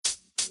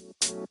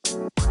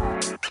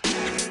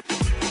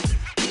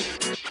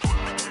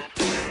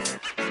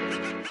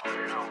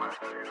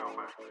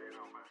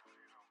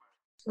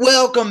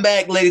Welcome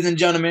back, ladies and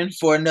gentlemen,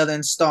 for another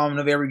installment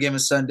of Every Given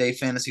Sunday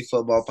Fantasy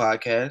Football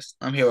Podcast.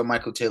 I'm here with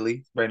Michael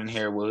Tilley, Brandon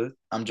Harewood.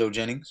 I'm Joe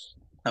Jennings.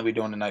 How we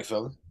doing tonight,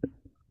 fellas?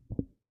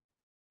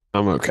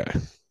 I'm okay.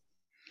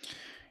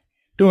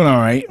 Doing all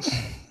right.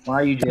 Why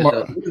are you just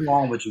what's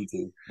wrong with you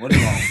two? What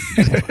is wrong?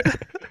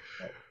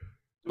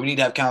 We need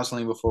to have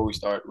counseling before we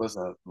start. What's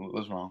up?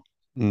 What's wrong?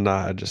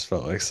 Nah, I just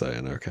felt like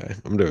saying okay.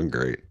 I'm doing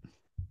great.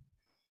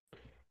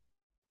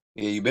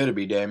 Yeah, you better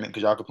be, damn it,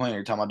 because y'all complain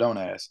every time I don't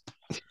ask.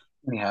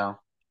 Anyhow.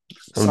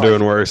 I'm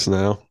doing worse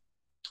now.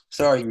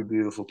 Sorry, you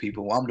beautiful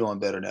people. Well, I'm doing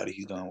better now that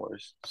he's doing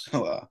worse.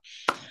 So,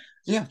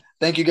 yeah.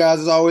 Thank you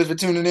guys, as always, for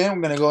tuning in.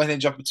 We're going to go ahead and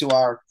jump into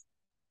our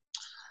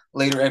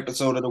later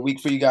episode of the week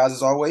for you guys,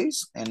 as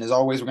always. And as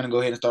always, we're going to go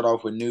ahead and start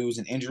off with news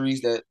and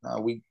injuries that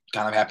we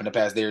kind of happened to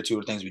pass there, too,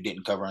 or things we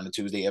didn't cover on the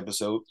Tuesday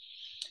episode.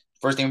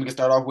 First thing we can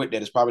start off with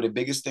that is probably the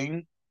biggest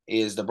thing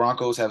is the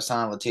Broncos have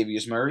signed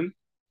Latavius Murray.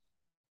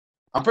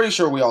 I'm pretty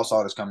sure we all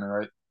saw this coming,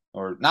 right?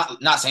 Or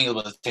not saying it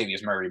was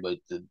Latavius Murray, but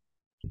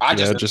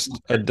just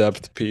a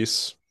depth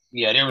piece.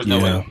 Yeah, there was no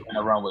way we were going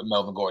to run with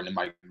Melvin Gordon and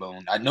Mike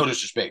Boone. No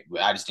disrespect,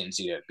 but I just didn't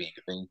see that being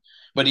a thing.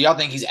 But do y'all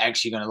think he's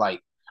actually going to,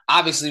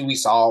 obviously we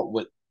saw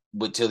what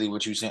Tilly,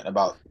 what you sent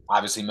about,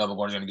 obviously Melvin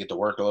Gordon's going to get the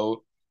workload.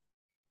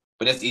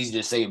 But that's easy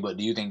to say, but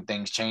do you think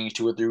things change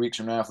 2 or 3 weeks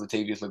from now if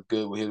Latavius looked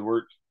good with his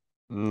work?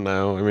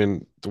 No, I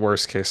mean, the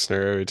worst case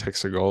scenario, he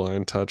takes a goal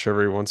line touch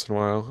every once in a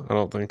while. I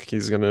don't think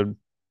he's going to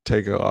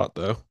take a lot,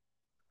 though.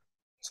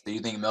 So do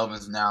you think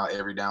Melvin's now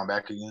every down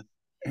back again?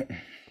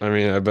 I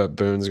mean, I bet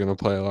Boone's going to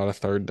play a lot of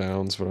third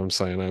downs, but I'm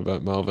saying I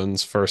bet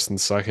Melvin's first and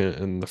second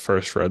in the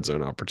first red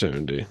zone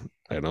opportunity.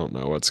 I don't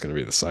know what's going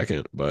to be the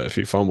second, but if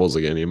he fumbles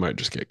again, he might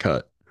just get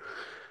cut.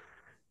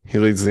 He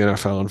leads the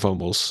NFL in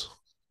fumbles.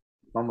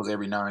 Almost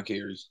every 9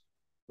 carries.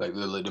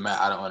 Literally, the man,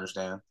 I don't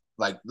understand.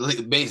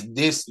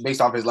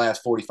 Based off his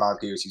last 45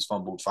 carries, he's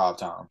fumbled 5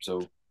 times.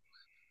 So,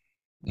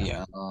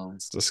 yeah.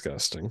 It's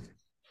disgusting.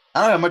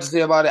 I don't have much to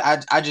say about it.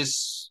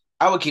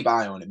 I would keep an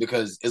eye on it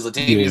because is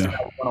Latavius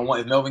one-on-one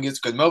if Melvin gets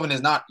 – because Melvin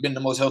has not been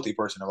the most healthy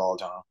person of all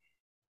time.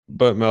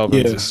 But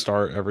Melvin's a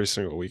start every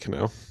single week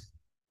now.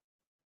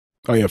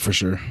 Oh, yeah, for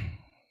sure.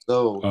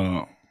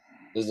 So,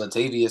 is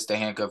Latavius the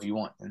handcuff you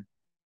want? Then?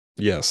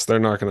 Yes, they're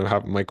not going to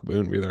have Mike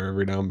Boone be there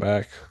every down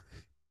back.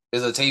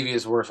 Is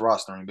Latavius worth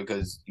rostering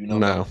because no.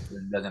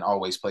 Melvin doesn't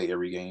always play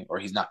every game or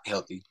he's not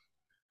healthy?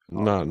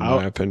 Not in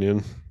my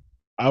opinion.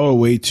 I would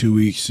wait 2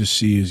 weeks to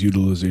see his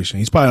utilization.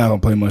 He's probably not going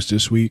to play much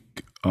this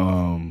week.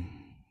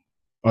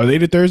 Are they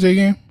the Thursday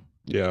game?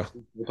 Yeah.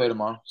 They play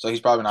tomorrow, so he's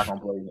probably not going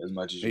to play as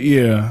much as you.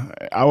 Yeah,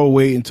 I will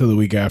wait until the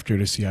week after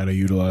to see how they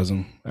utilize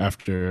him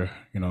after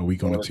a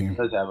week on the team. He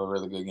does have a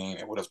really good game.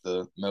 And what if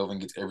the Melvin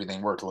gets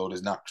everything workload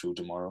is not true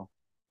tomorrow?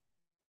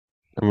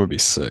 I'm going to be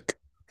sick.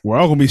 We're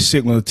all going to be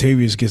sick when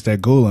Latavius gets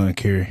that goal line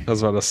carry. I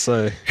was about to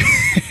say.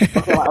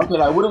 Okay, what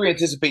do we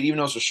anticipate, even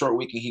though it's a short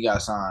week and he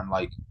got signed?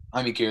 How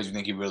many carries do you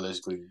think he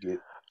realistically could get?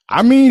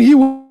 I mean, he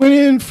went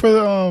in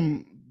for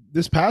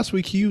this past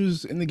week. He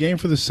was in the game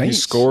for the Saints.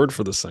 He scored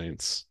for the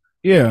Saints.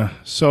 Yeah,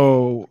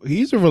 so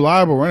he's a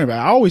reliable running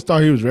back. I always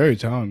thought he was very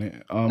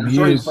talented. I'm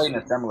sure he's playing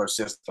a similar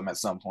system at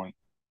some point.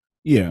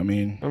 Yeah, I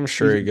mean, I'm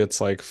sure he gets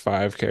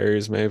 5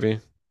 carries, maybe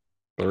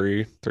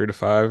 3 to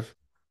 5.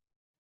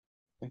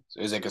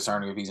 So is it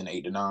concerning if he's in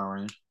 8 to 9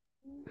 range?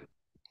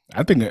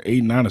 I think an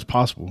 8-9 is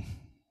possible.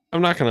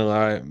 I'm not gonna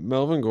lie,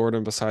 Melvin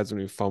Gordon, besides when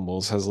he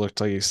fumbles, has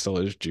looked like he still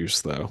has juice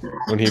though.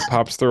 When he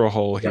pops through a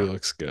hole, he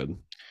looks good.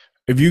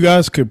 If you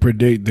guys could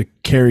predict the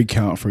carry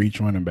count for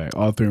each running back,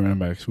 all 3 running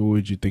backs, what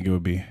would you think it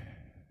would be?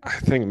 I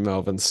think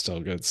Melvin still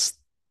gets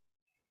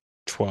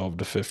 12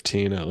 to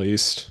 15 at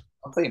least.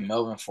 I'll say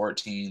Melvin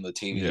 14,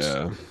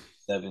 Latavius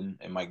 7,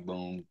 and Mike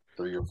Boone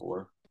 3 or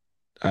 4.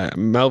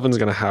 Melvin's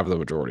gonna have the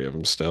majority of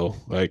them still.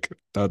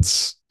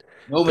 That's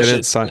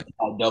Melvin should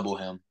double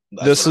him.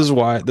 This is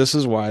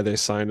why they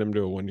signed him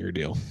to a 1-year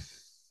deal,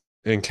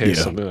 in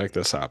case something like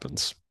this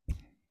happens.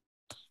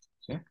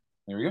 Yeah,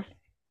 there we go.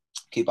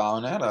 Keep eye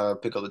on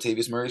that. Pick up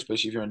Latavius Murray,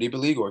 especially if you're in deeper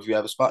league or if you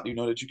have a spot you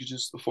know that you could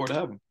just afford to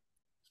have him.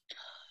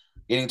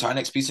 Getting to our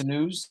next piece of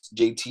news,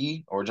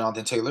 JT or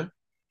Jonathan Taylor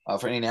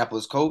for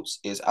Indianapolis Colts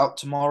is out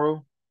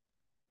tomorrow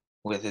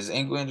with his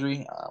ankle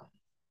injury.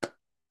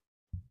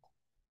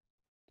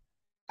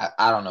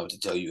 I don't know what to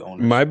tell you.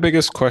 My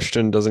biggest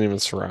question doesn't even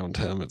surround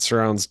him. It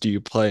surrounds, do you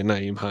play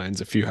Nyheim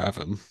Hines if you have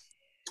him?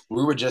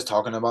 We were just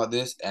talking about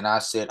this, and I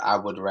said I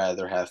would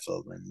rather have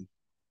Philip Lindsay.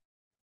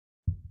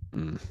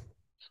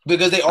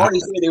 Because they already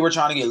said they were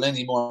trying to get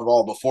Lindsay more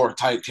involved before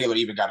Taylor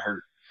even got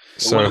hurt.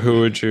 So who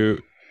would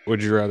you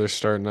rather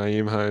start,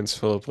 Nyheim Hines,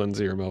 Philip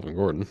Lindsay, or Melvin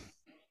Gordon?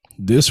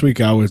 This week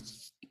I would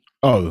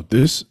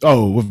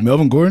with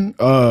Melvin Gordon?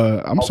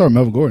 I'm sorry,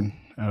 Melvin Gordon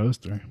out of those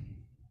 3.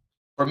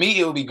 For me,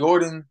 it would be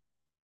Gordon.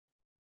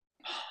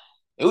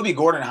 It would be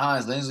Gordon,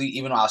 Hines, Lindsay,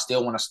 even though I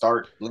still want to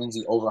start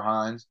Lindsay over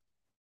Hines.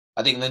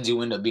 I think Lindsay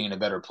will end up being a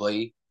better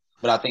play.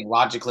 But I think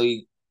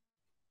logically,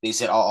 they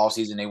said all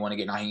season they want to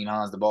get Nyheim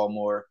Hines the ball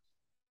more,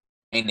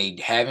 and they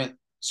haven't.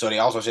 So they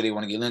also said they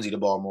want to get Lindsey the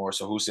ball more.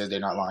 So who says they're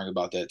not lying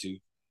about that too?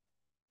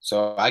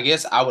 So I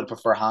guess I would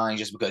prefer Hines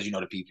just because the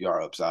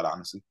PPR upside,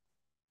 honestly.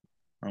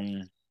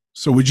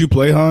 So would you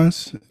play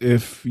Hines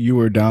if you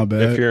were down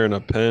bad? If you're in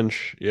a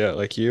pinch, yeah,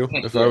 like you.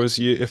 If I was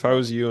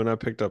you and I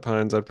picked up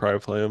Hines, I'd probably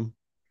play him.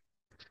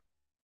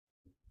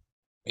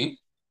 Me?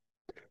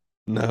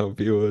 No, if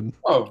you would.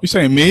 Oh, You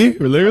saying me?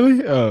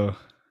 Literally? Oh.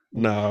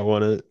 No, I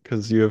want it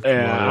because you have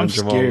Yeah, Kamara I'm and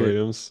Jamal scared.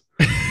 Williams.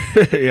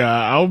 Yeah,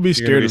 I would be You're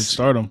gonna scared be to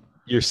start him.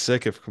 You're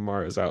sick if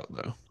Kamara is out,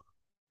 though.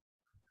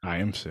 I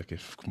am sick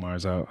if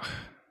Kamar's out.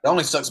 that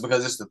only sucks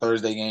because it's the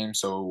Thursday game.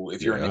 So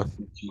if you're Yeah. in it,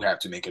 you have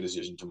to make a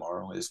decision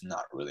tomorrow. It's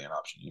not really an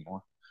option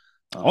anymore.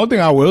 Only thing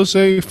I will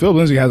say, Phil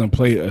Lindsay hasn't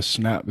played a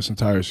snap this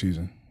entire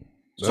season.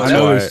 So I That's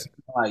know why it's-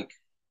 like,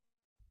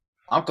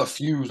 I'm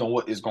confused on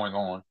what is going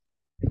on.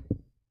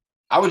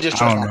 I would just I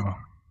trust don't my, know.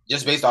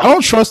 just based off. I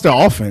don't trust the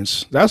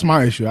offense. That's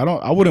my issue.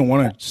 I wouldn't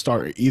want to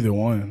start either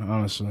one,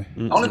 honestly.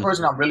 The only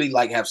person I really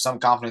have some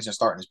confidence in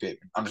starting is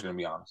Pittman. I'm just gonna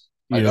be honest.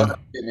 Like, Yeah. other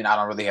than Pittman, I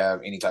don't really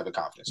have any type of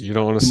confidence. You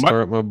don't want to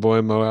start my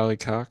boy Mo Alley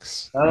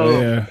Cox?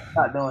 No, Yeah.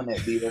 I'm not doing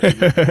that,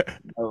 Beaver.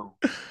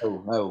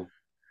 No.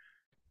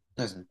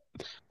 Listen.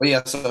 But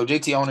yeah, so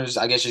JT owners,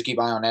 I guess just keep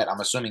an eye on that. I'm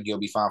assuming he'll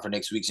be fine for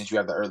next week since you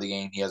have the early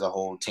game. He has a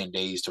whole 10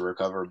 days to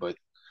recover, but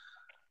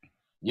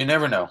you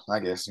never know. I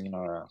guess,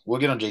 we'll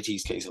get on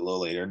JT's case a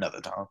little later,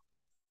 another time.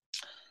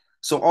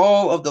 So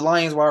all of the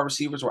Lions wide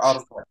receivers were out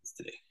of practice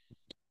today.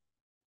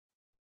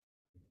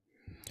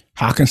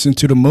 Hawkinson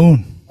to the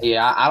moon.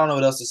 Yeah, I don't know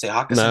what else to say.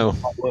 Hawkinson, No.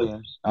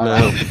 Williams.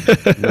 No.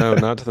 No,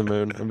 not to the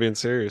moon. I'm being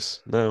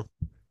serious. No.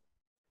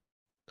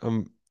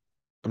 I'm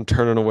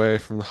turning away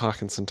from the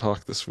Hawkinson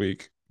talk this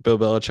week. Bill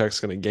Belichick's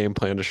going to game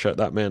plan to shut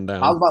that man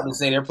down. I was about to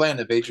say they're playing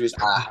the Patriots.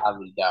 I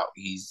highly doubt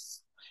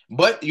he's.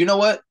 But you know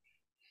what?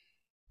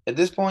 At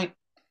this point,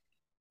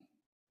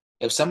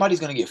 if somebody's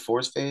going to get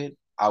force fed,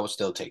 I would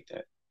still take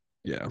that.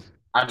 Yeah.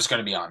 I'm just going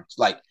to be honest.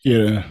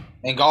 Yeah.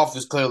 And Goff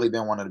has clearly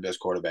been one of the best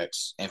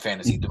quarterbacks in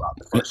fantasy throughout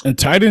the first. And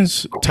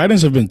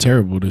Titans have been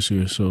terrible this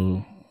year,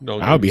 so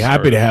Don't I would get be me happy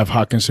started. to have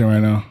Hawkinson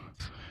right now.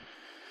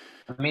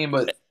 I mean,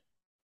 but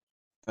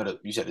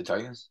you said the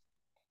Titans?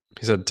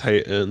 He said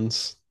tight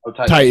ends. Oh,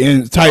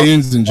 Titans. Tight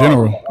ends in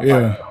general.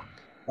 Yeah.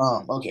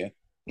 Okay.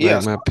 Yeah.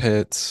 Like my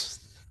pits.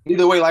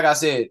 Either way, like I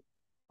said,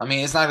 I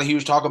mean, it's not a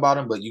huge talk about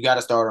him, but you got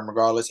to start him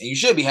regardless. And you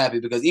should be happy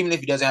because even if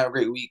he doesn't have a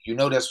great week,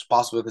 that's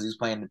possible because he's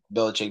playing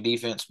Belichick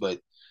defense. But,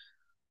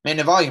 man,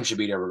 the volume should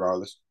be there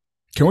regardless.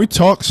 Can we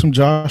talk some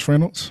Josh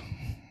Reynolds?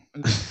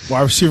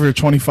 Wide receiver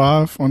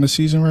 25 on the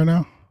season right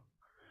now.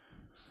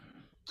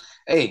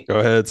 Hey. Go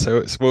ahead. So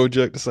what would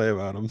you like to say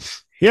about him?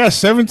 He had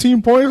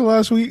 17 points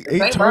last week.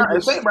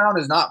 If St. Brown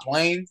is not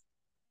playing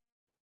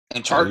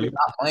and Chark is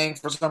not playing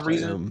for some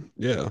reason,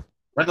 yeah.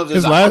 Reynolds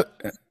His is last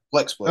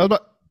flex play. I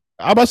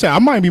was about to say I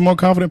might be more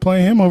confident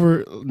playing him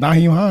over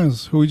Nyheim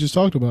Hines, who we just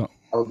talked about.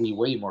 I would be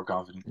way more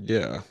confident.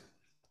 Yeah.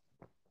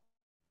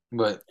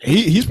 But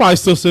he's probably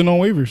still sitting on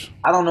waivers.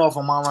 I don't know if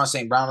Amon-Ra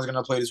St. Brown is going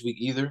to play this week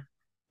either,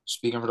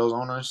 speaking for those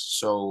owners.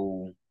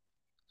 So,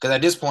 because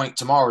at this point,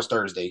 tomorrow is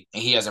Thursday,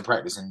 and he hasn't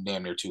practiced in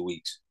damn near 2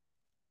 weeks.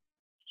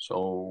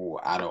 So,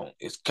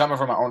 it's coming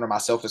from an owner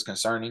myself is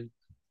concerning.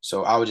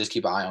 So, I would just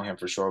keep an eye on him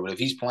for sure. But if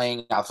he's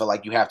playing, I feel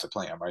like you have to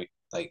play him, right?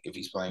 Like, if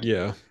he's playing.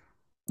 Yeah.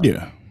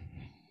 Yeah.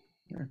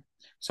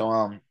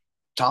 So,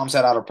 Tom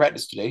sat out of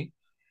practice today.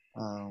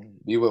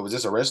 Was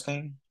this a rest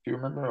thing? Do you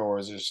remember, or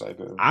is this like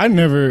a? I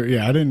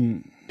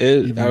didn't.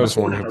 I was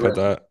one who put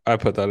that. I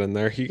put that in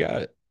there. He got.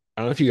 I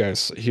don't know if you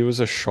guys. He was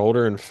a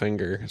shoulder and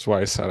finger. Is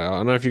why I sat out. I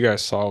don't know if you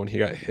guys saw when he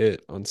got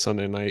hit on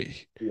Sunday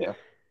night. Yeah.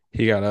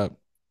 He got up,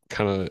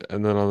 kind of,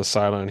 and then on the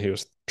sideline he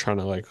was trying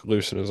to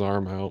loosen his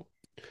arm out.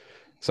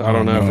 So I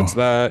don't know if it's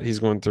that he's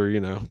going through,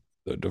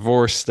 the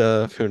divorce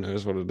stuff. Who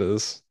knows what it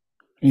is?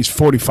 He's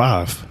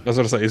 45. I was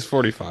going to say he's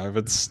 45.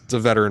 It's a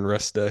veteran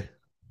rest day.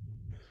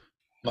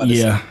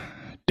 Yeah,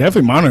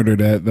 definitely monitor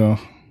that though,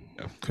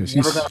 because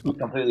he's never going to be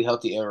completely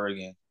healthy ever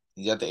again.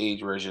 He's at the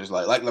age where it's just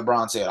like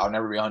LeBron said, "I'll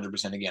never be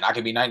 100% again. I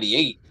could be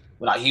 98,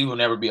 but he will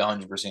never be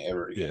 100%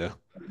 ever again." Yeah,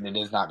 and it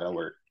is not going to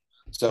work.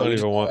 So I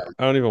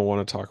don't even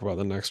want to talk about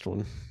the next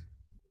one.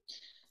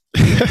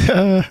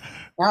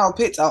 Kyle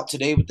Pitts out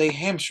today with a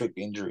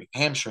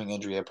hamstring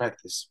injury at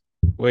practice.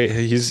 Wait,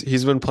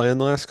 he's been playing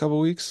the last couple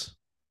weeks?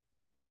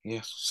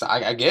 Yes, so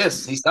I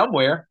guess he's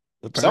somewhere.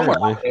 Apparently.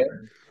 Somewhere out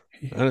there.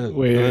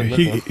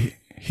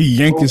 He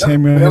yanked his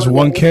hammy on his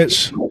one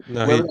catch.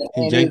 No,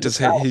 he yanked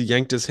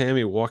his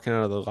hammy walking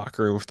out of the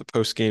locker room with the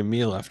post game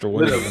meal after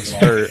winning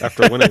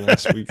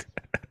last week.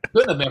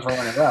 Couldn't have been for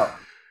running out.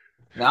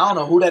 Now I don't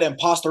know who that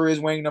imposter is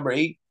wearing number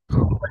 8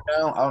 right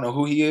now. I don't know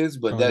who he is,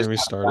 but that's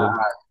started. I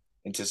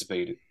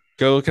anticipated.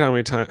 Go look at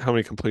how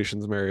many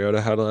completions Mariota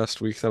had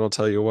last week. That'll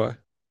tell you why.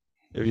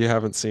 If you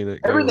haven't seen it,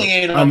 everything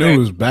ain't. I knew it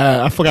was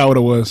bad. I forgot what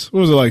it was. What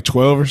was it, like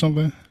 12 or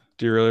something?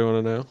 Do you really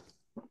want to know?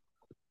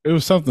 It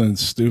was something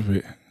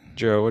stupid.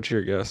 Joe, what's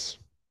your guess?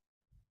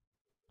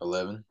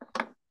 11.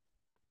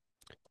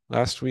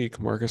 Last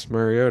week, Marcus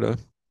Mariota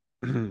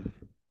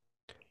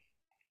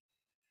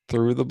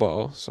threw the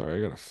ball. Sorry,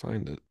 I gotta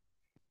find it.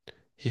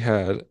 He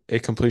had a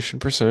completion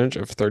percentage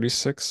of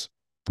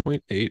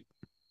 36.8,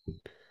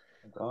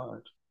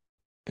 God.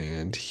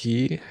 and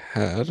he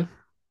had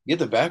Get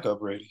the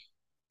backup ready.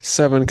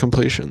 7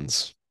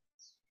 completions.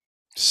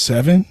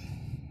 7?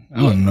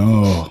 I Yeah. don't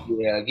know.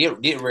 Yeah,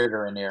 get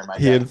Ritter in there, my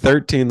He guy. had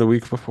 13 the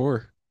week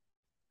before.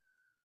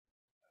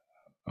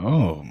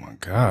 Oh my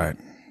God.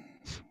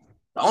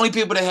 The only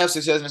people that have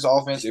success in this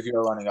offense if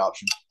you're a running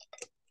option.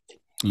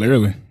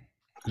 Literally.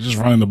 Just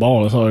running the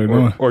ball. That's all they're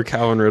doing. Or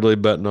Calvin Ridley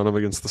betting on him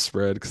against the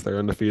spread because they're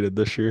undefeated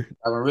this year.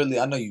 I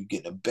know you're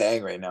getting a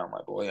bag right now,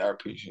 my boy. I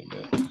appreciate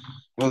that.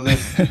 Well,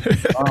 listen,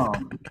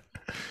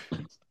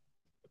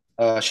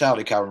 shout out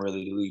to Calvin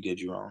Ridley. The league did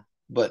you wrong.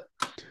 But,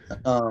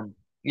 I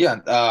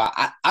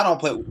don't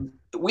play.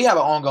 We have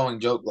an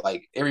ongoing joke.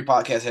 Like, every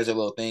podcast has a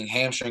little thing.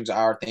 Hamstrings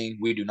are our thing.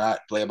 We do not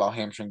play about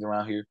hamstrings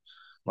around here.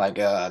 Like,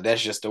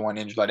 that's just the one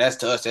injury. Like, that's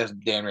to us, that's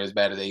damn near as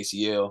bad as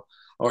ACL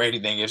or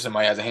anything if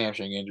somebody has a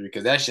hamstring injury,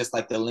 because that's just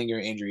like the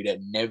lingering injury that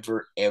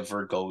never,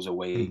 ever goes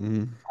away.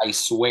 Mm-hmm. I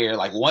swear,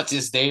 like, once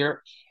it's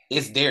there,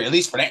 at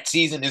least for that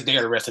season. It's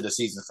there the rest of the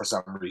season for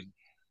some reason.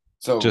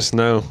 So just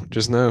know,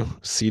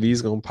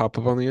 CD's gonna pop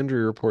up on the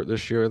injury report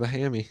this year with a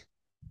hammy.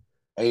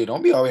 hey,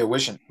 don't be all here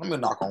wishing. I'm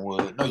gonna knock on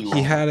wood. No, you won't.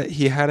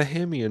 He had a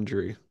hammy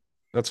injury.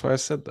 That's why I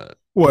said that.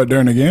 What,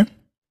 during the game?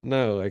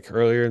 No, like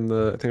earlier in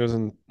I think it was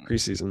in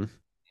preseason.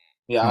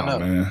 Yeah, I know.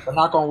 Man. But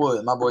knock on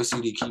wood. My boy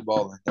CD keep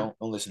balling. Don't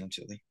listen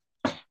to me.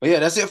 But yeah,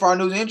 that's it for our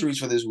news and injuries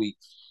for this week.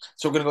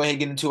 So we're gonna go ahead and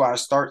get into our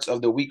starts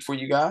of the week for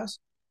you guys.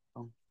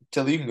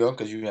 Tilly, you can go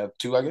because you have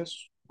 2, I guess.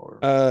 Or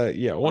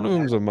Yeah, one of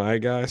them's a my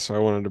guy, so I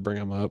wanted to bring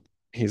him up.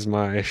 He's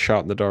my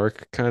shot in the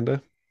dark kind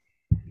of.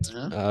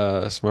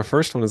 So my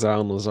first one is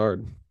Alan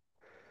Lazard.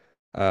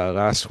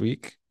 Last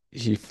week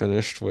he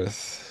finished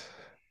with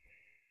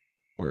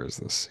where is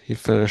this? He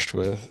finished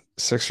with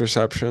 6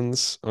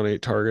 receptions on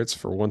 8 targets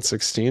for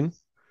 116.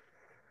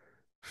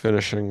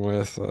 Finishing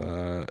with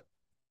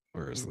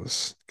where is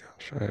this?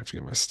 Gosh, I have to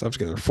get my stuff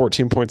together.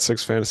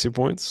 14.6 fantasy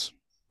points.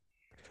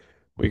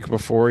 Week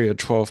before he had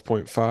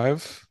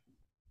 12.5.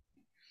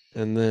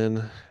 And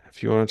then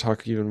if you want to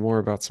talk even more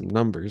about some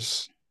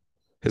numbers,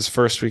 his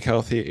first week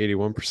healthy,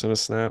 81% of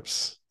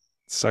snaps.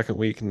 Second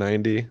week,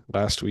 90.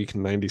 Last week,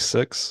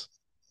 96.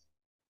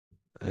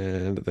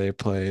 And they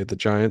play the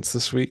Giants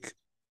this week.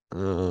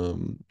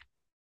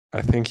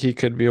 I think he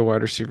could be a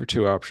wide receiver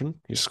 2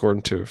 option. He scored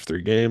in 2 of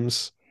 3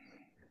 games.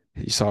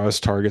 He saw his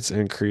targets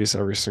increase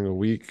every single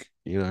week.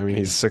 You know, I mean,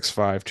 he's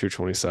 6'5",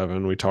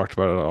 227. We talked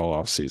about it all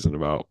off season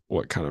about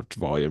what kind of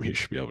volume he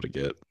should be able to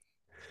get.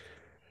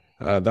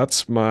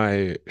 That's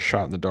my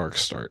shot in the dark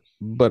start.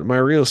 But my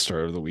real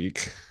start of the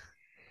week.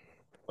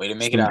 Way to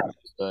make it obvious,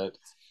 but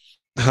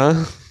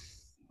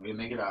way to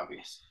make it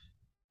obvious.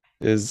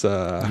 Is Go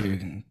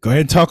ahead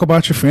and talk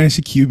about your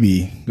fantasy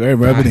QB. Go ahead,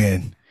 rub it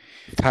in.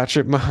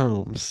 Patrick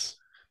Mahomes.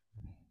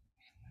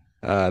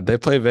 They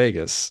play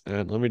Vegas,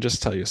 and let me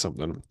just tell you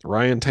something.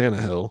 Ryan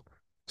Tannehill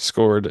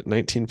scored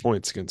 19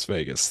 points against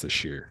Vegas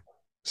this year.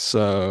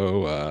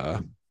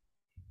 So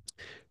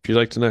if you'd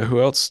like to know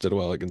who else did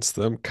well against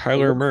them,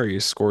 Kyler Murray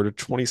scored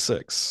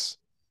 26.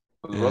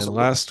 And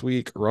last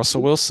week,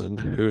 Russell Wilson,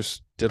 who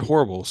did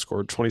horrible,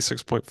 scored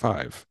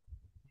 26.5.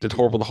 Did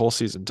horrible the whole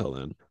season till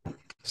then.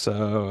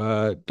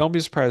 So don't be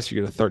surprised if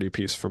you get a 30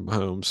 piece from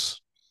Mahomes.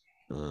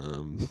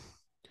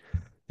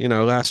 You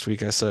know, last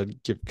week I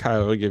said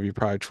Kyler give you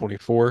probably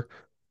 24.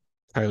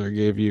 Kyler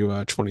gave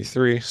you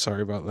 23.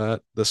 Sorry about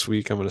that. This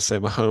week I'm going to say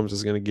Mahomes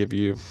is going to give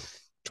you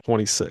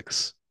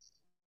 26.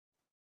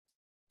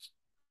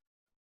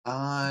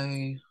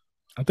 I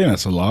think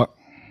that's a lot.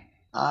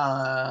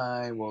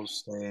 I will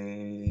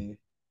say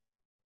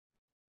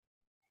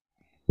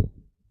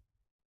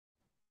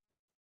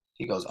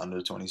he goes under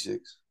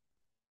 26.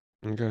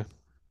 Okay.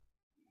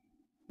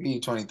 He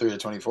 23 or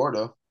 24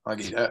 though. I'll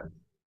give you that.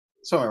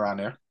 Somewhere around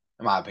there,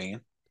 in my opinion.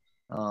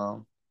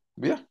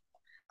 Yeah.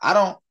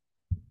 I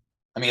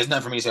mean, it's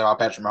nothing for me to say about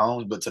Patrick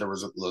Mahomes, but to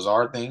the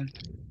Lazard thing,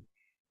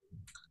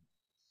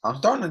 I'm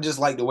starting to just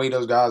like the way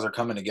those guys are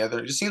coming together.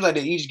 It just seems like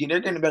they're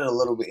getting better a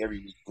little bit every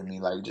week to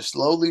me. Like, just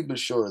slowly but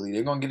surely,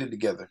 they're gonna get it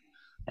together.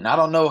 And I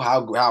don't know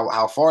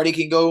how far they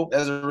can go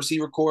as a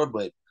receiver core,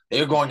 but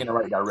they're going in the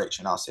right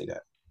direction. I'll say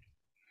that.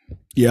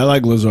 Yeah, I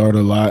like Lazard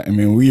a lot. I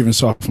mean, we even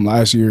saw from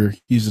last year,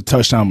 he's a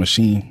touchdown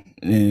machine.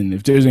 And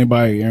if there's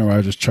anybody Aaron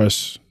Rodgers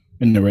trusts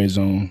in the red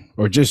zone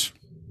or just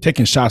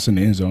taking shots in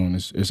the end zone,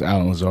 it's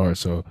Alan Lazard.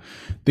 So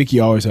I think he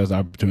always has the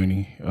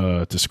opportunity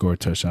to score a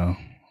touchdown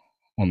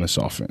on this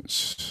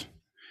offense.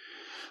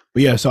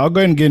 But yeah, so I'll go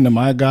ahead and get into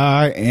my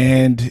guy,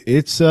 and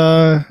it's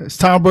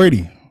Tom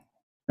Brady.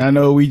 I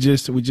know we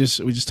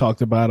just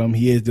talked about him.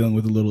 He is dealing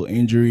with a little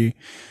injury,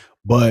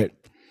 but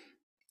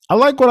I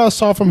like what I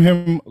saw from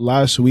him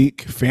last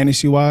week,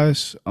 fantasy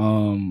wise.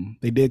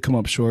 They did come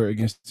up short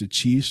against the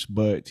Chiefs,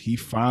 but he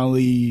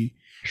finally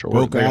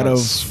broke out of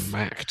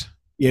smacked.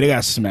 Yeah, they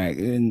got smacked,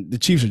 and the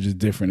Chiefs are just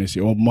different this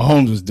year. Well,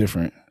 Mahomes was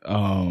different,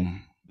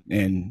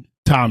 and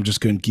Tom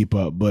just couldn't keep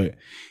up. But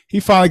he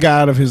finally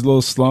got out of his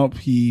little slump.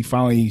 He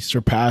finally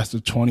surpassed the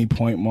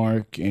 20-point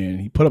mark, and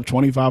he put up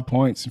 25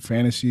 points in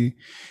fantasy.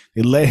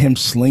 They let him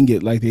sling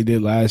it like they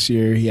did last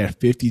year. He had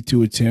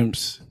 52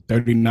 attempts,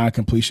 39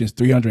 completions,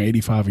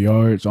 385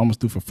 yards, almost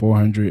threw for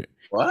 400.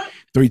 What?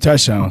 3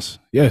 touchdowns.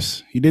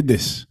 Yes, he did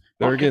this.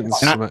 They were getting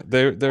smacked.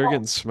 They were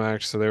getting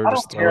smacked, so they were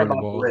just throwing the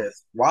ball.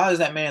 Why is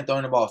that man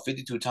throwing the ball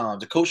 52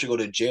 times? The coach should go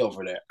to jail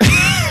for that.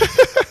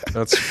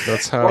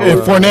 That's how.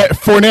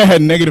 Fournette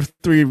had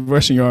 -3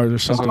 rushing yards or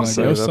something like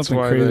that. It was something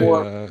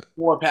crazy.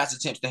 More pass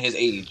attempts than his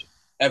age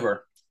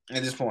ever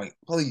at this point.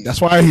 Please. That's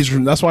why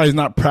he's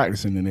not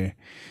practicing in there.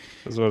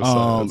 That's what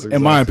I'm saying.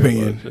 In my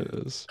opinion.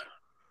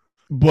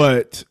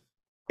 But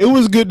it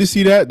was good to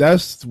see that.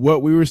 That's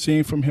what we were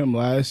seeing from him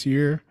last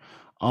year.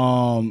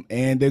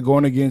 And they're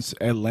going against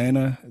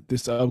Atlanta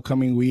this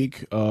upcoming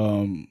week.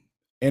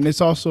 And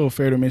it's also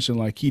fair to mention,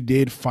 like, he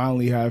did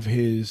finally have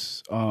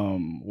his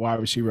wide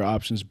receiver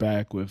options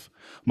back with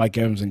Mike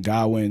Evans and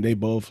Godwin. They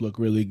both look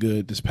really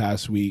good this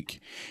past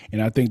week.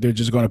 And I think they're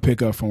just going to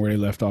pick up from where they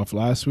left off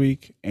last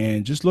week.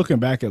 And just looking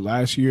back at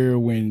last year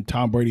when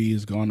Tom Brady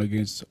is gone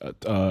against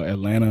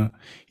Atlanta,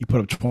 he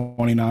put up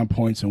 29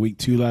 points in week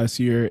 2 last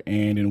year.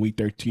 And in week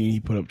 13, he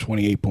put up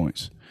 28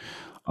 points.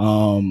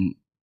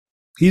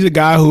 He's a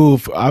guy who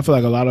I feel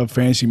like a lot of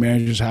fantasy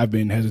managers have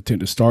been hesitant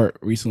to start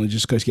recently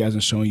just because he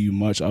hasn't shown you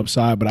much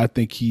upside, but I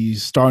think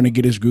he's starting to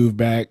get his groove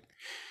back.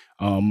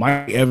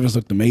 Mike Evans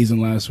looked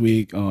amazing last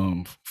week.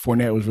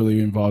 Fournette was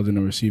really involved in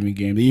the receiving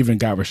game. They even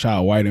got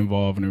Rachaad White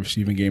involved in the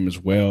receiving game as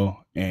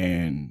well,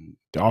 and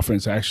the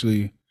offense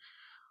actually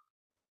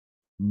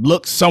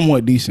looked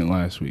somewhat decent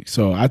last week.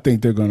 So I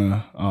think they're going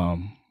to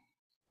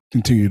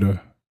continue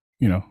to,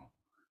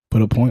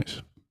 put up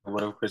points.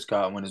 What if Chris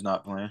Godwin is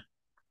not playing?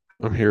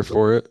 I'm here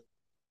for it.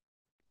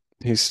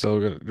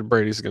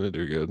 Brady's gonna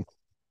do good.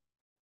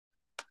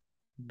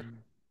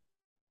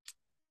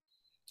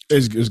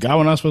 Is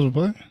Godwin not supposed to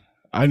play?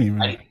 I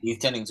didn't even. He's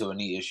tending to a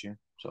knee issue,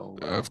 so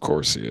of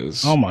course he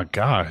is. Oh my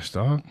gosh,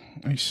 dog!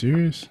 Are you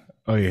serious?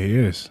 Oh yeah, he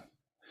is.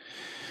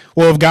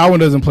 Well, if Godwin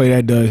doesn't play,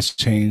 that does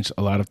change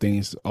a lot of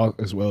things,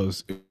 as well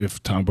as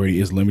if Tom Brady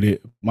is limited.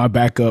 My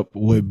backup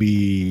would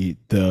be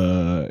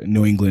the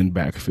New England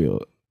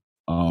backfield,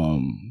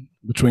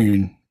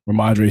 between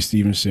Ramondre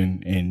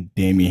Stevenson and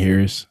Damian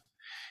Harris.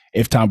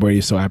 If Tom Brady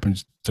so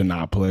happens to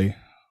not play,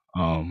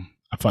 I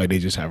feel like they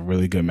just have a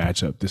really good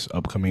matchup this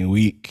upcoming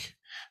week.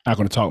 Not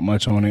going to talk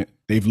much on it.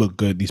 They've looked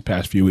good these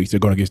past few weeks. They're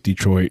going against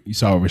Detroit. You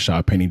saw what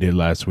Rashad Penny did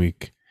last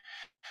week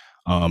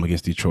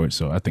against Detroit.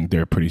 So I think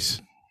they're pretty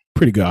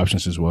good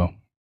options as well.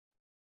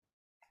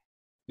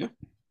 Yeah.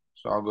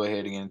 So I'll go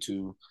ahead and get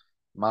into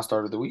my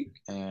start of the week.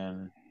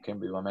 And can't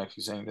believe I'm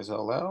actually saying this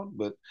out loud,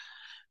 but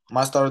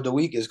my start of the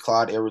week is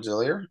Clyde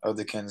Edwards-Helaire of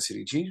the Kansas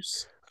City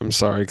Chiefs. I'm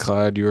sorry,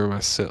 Clyde. You were my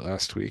sit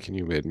last week, and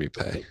you made me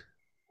pay.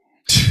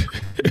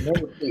 You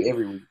never pay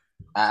every week.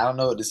 I don't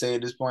know what to say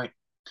at this point.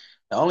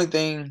 The only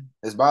thing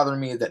that's bothering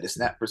me is that the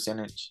snap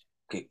percentage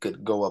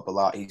could go up a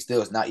lot. He still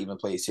has not even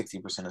played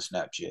 60% of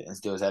snaps yet and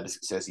still has had the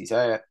success he's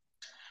had.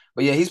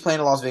 But, yeah, he's playing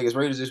the Las Vegas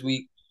Raiders this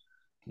week.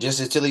 Just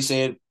as Tilly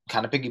said,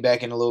 kind of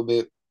piggybacking a little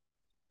bit.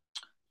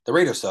 The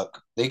Raiders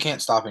suck. They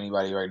can't stop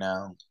anybody right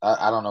now.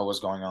 I don't know what's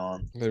going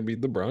on. They beat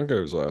the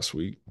Broncos last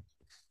week.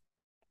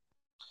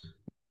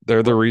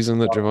 They're the reason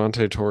that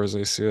Javonte tore his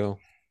ACL.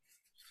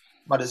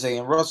 I'm about to say,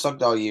 and Russ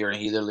sucked all year, and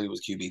he literally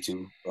was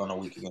QB2 on a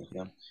week against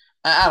them.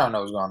 I don't know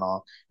what's going on.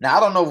 Now, I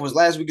don't know if it was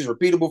last week is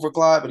repeatable for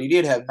Clyde, but he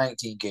did have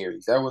 19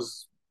 carries.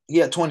 He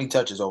had 20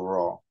 touches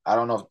overall. I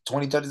don't know if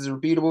 20 touches is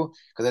repeatable,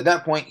 because at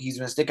that point, he's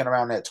been sticking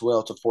around that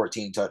 12 to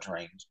 14 touch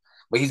range.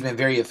 But he's been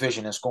very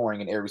efficient in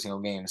scoring in every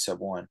single game except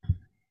one.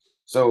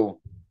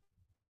 So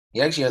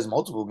he actually has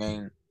multiple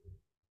games,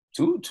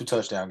 two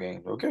touchdown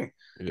games. Okay.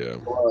 Yeah.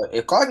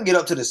 If Clyde can get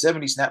up to the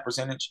 70 snap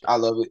percentage, I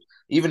love it.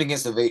 Even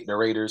against the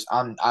Raiders,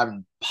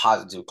 I'm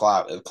positive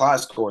Clyde. If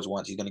Clyde scores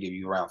once, he's going to give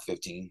you around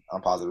 15.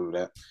 I'm positive of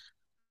that.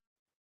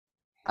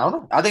 I don't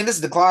know. I think this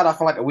is the Clyde I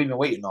feel like we've been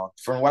waiting on.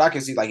 From what I can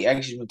see, like, he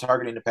actually been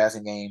targeting the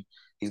passing game.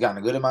 He's gotten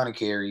a good amount of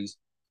carries,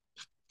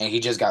 and he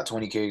just got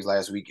 20 carries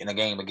last week in a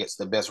game against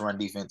the best run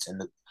defense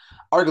and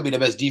arguably the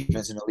best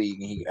defense in the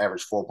league, and he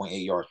averaged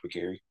 4.8 yards per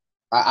carry.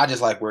 I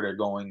just like where they're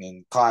going,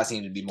 and Clyde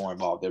seems to be more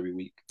involved every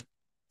week.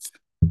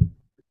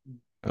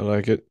 I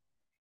like it.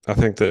 I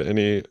think that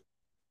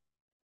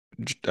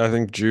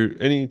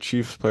any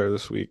Chiefs player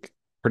this week,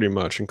 pretty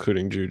much,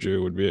 including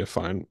Juju, would be a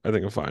fine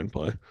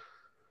play.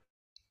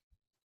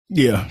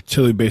 Yeah,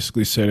 Chili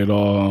basically said it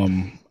all.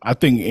 I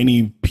think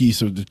any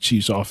piece of the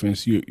Chiefs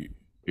offense,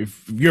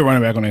 if you're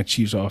running back on that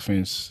Chiefs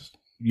offense,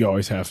 you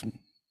always have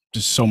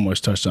just so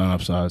much touchdown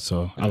upside.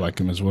 So I like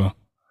him as well.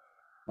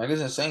 Like,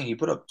 it's insane. He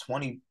put up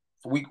 20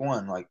 for week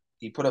 1. Like,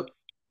 he put up,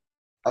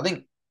 I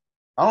don't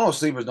know if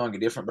Sleeper's doing it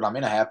different, but I'm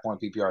in a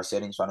half-point PPR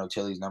setting, so I know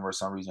Tilly's number for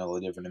some reason a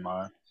little different than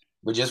mine.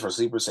 But just for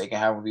Sleeper's sake and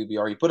having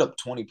PPR, he put up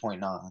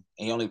 20.9, and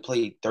he only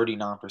played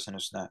 39%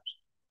 of snaps.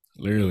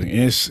 Literally.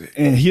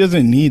 And he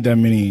doesn't need that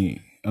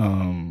many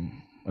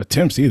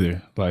attempts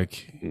either.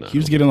 Like, no. He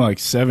was getting like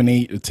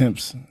 7-8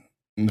 attempts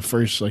in the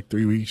first like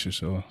 3 weeks or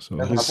so. So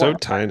That's my He's so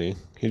point. tiny.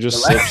 He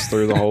just The last- slips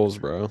through the holes,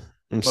 bro.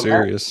 I'm But last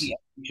serious. week,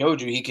 he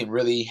showed you he can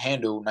really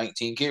handle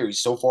 19 carries.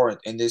 So far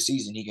in this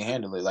season, he can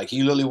handle it. Like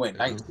he literally went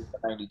Yeah. 19 to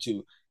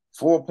 92.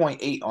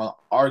 4.8 on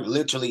our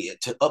literally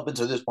to up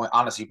until this point,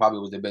 honestly, probably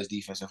was the best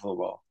defense in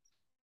football.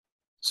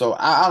 So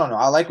I don't know.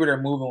 I like where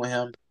they're moving with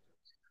him.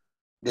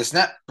 The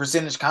snap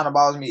percentage kind of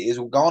bothers me. Is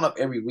going up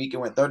every week. It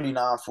went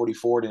 39,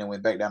 44, then it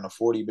went back down to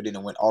 40, but then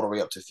it went all the way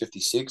up to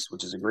 56,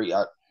 which is a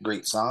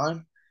great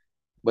sign.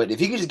 But if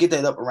he can just get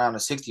that up around the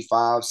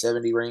 65,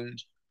 70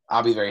 range,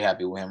 I'll be very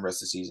happy with him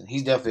rest of the season.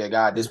 He's definitely a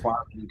guy at this point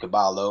you could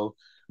buy low,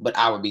 but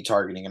I would be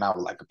targeting and I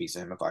would like a piece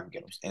of him if I can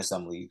get him in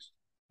some leagues.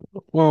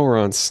 While we're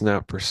on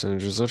snap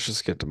percentages, let's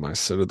just get to my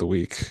sit of the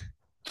week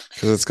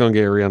because it's gonna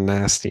get real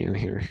nasty in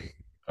here.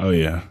 oh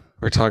yeah.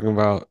 We're talking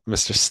about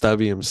Mr.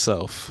 Stubby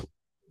himself.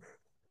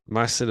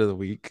 My sit of the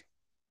week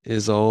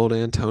is old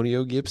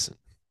Antonio Gibson.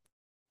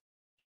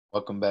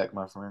 Welcome back,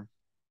 my friend.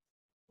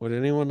 Would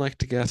anyone like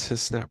to guess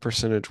his snap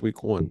percentage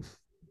week 1?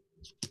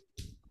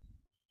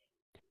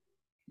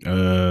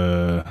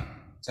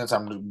 Since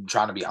I'm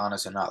trying to be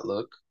honest and not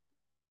look,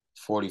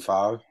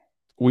 45.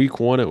 Week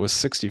 1, it was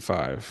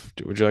 65.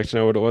 Would you like to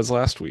know what it was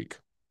last week?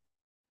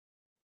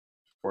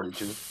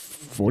 42.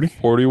 40?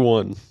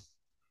 41.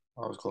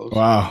 I was close.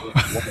 Wow.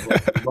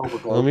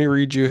 Let me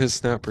read you his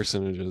snap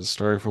percentages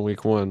starting from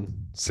week 1: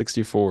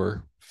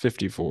 64,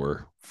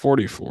 54,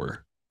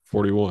 44,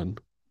 41.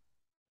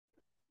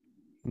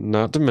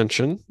 Not to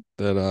mention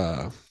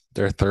that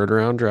their third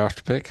round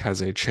draft pick has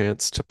a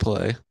chance to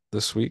play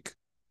this week.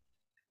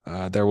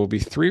 There will be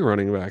 3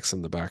 running backs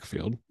in the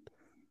backfield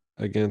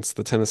against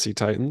the Tennessee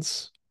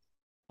Titans.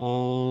 Yeah,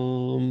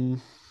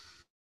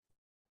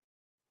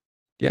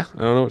 I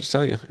don't know what to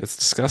tell you. It's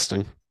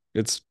disgusting.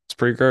 It's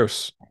pretty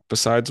gross.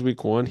 Besides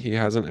week 1, he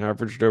hasn't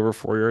averaged over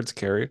 4 yards a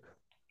carry.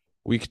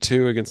 Week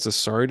 2 against a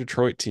sorry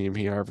Detroit team,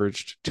 he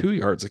averaged 2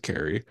 yards a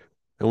carry.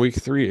 And week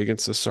 3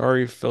 against a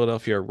sorry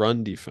Philadelphia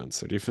run defense.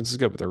 Their defense is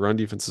good, but their run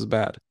defense is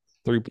bad.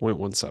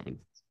 3.17.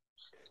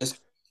 It's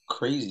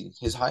crazy.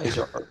 His highest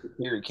yard per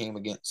carry came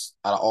against,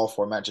 out of all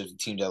 4 matches, the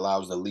team that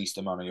allows the least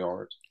amount of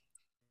yards.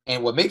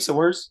 And what makes it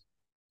worse,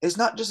 it's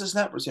not just the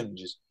snap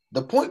percentages.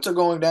 The points are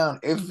going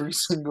down every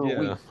single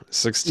week.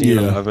 16,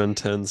 Yeah. 11,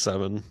 10,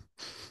 7.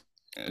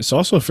 It's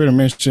also fair to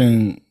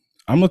mention,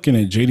 I'm looking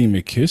at JD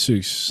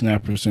McKissick's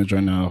snap percentage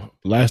right now.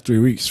 Last 3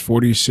 weeks,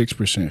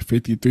 46%,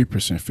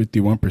 53%,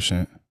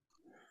 51%.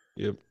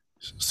 Yep.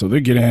 So they're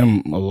getting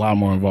him a lot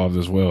more involved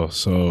as well.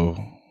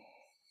 So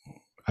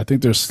I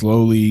think they're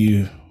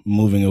slowly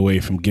moving away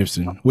from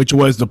Gibson, which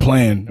was the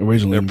plan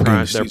originally.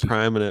 They're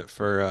priming it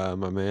for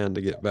my man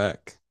to get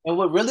back. And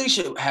what really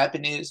should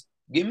happen is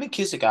get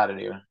McKissick out of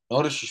there.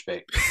 No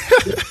disrespect.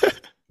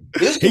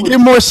 He get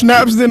more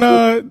snaps than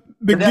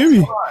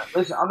Gibby.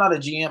 Listen, I'm not a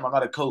GM. I'm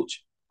not a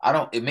coach.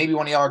 Maybe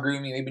one of y'all agree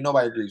with me. Maybe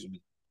nobody agrees with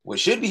me. What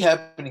should be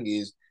happening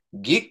is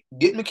get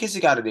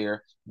McKissick out of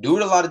there. Do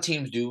what a lot of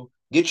teams do.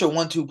 Get your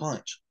 1-2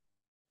 punch.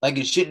 Like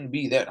it shouldn't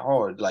be that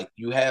hard. Like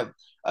you have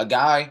a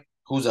guy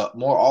who's a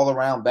more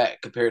all-around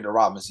back compared to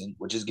Robinson,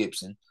 which is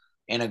Gibson,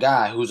 and a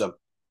guy who's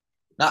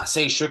not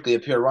say strictly a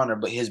pure runner,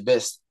 but his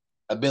best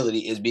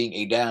ability is being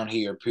a down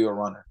here pure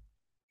runner.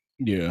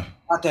 Yeah.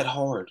 Not that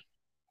hard.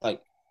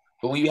 Like,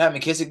 but when you have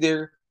McKissick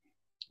there,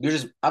 you're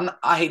just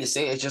I hate to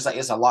say it, it's just like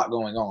it's a lot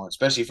going on,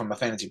 especially from a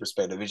fantasy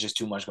perspective. It's just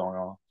too much going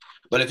on.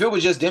 But if it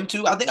was just them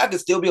two, I think I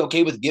could still be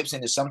okay with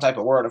Gibson in some type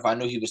of world if I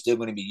knew he was still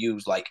going to be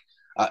used like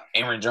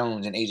Aaron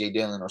Jones and AJ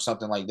Dillon or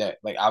something like that.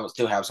 Like I would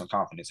still have some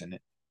confidence in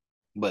it.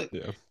 But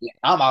yeah,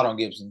 I'm out on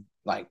Gibson.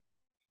 Like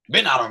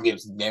been out on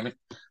Gibson, damn it.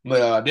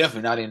 But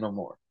definitely not in no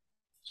more.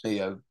 So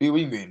yeah,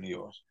 we getting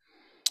yours.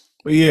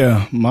 But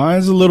yeah,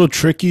 mine's a little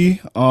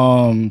tricky.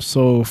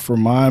 So for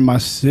mine, my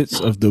sits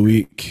of the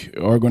week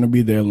are going to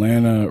be the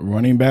Atlanta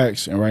running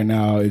backs, and right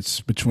now it's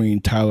between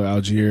Tyler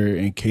Algier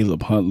and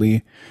Caleb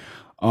Huntley.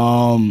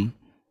 And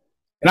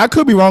I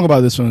could be wrong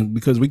about this one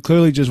because we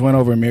clearly just went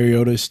over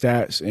Mariota's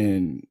stats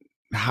and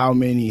how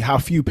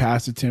few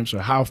pass attempts or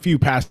how few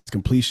pass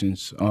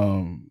completions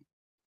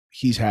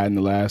he's had in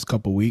the last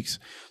couple weeks.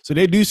 So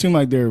they do seem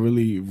like they're a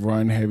really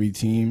run heavy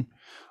team.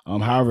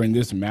 However, in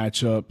this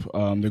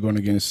matchup, they're going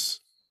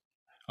against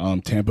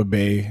Tampa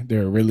Bay.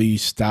 They're a really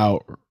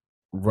stout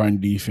run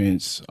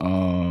defense.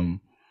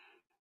 And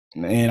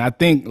I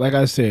think, like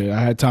I said, I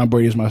had Tom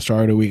Brady as my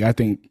starter of the week. I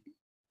think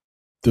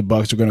the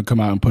Bucs are going to come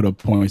out and put up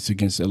points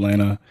against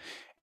Atlanta.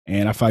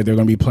 And I feel like they're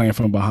going to be playing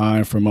from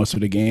behind for most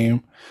of the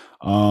game.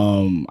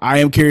 I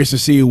am curious to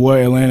see what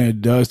Atlanta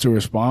does to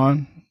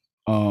respond.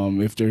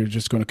 If they're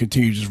just going to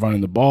continue just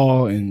running the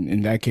ball. And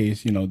in that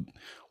case,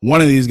 one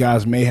of these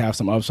guys may have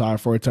some upside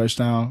for a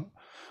touchdown.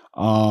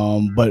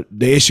 But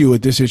the issue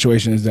with this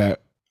situation is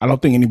that I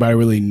don't think anybody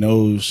really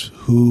knows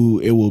who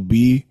it will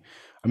be.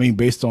 I mean,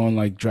 based on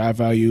like draft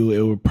value,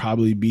 it would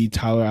probably be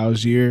Tyler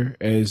Algier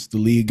as the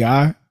lead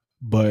guy.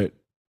 But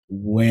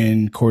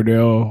when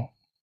Cordell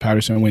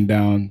Patterson went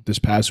down this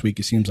past week,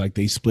 it seems like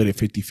they split it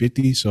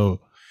 50-50.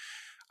 So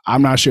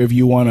I'm not sure if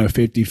you want a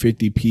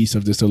 50-50 piece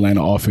of this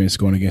Atlanta offense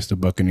going against the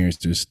Buccaneers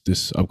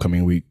this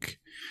upcoming week.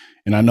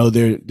 And I know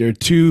they're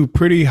two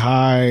pretty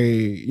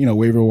high,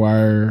 waiver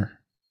wire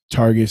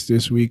targets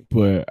this week,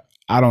 but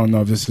I don't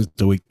know if this is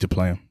the week to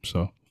play them.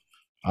 So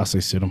I'll say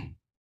sit them.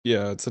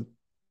 Yeah,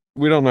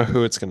 we don't know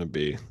who it's going to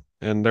be,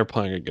 and they're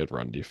playing a good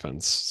run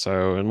defense.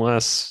 So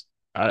unless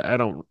I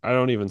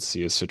don't even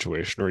see a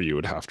situation where you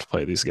would have to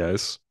play these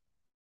guys.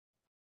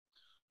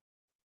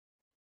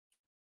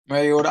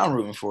 Mariota, I'm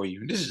rooting for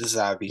you. This is a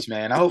side piece,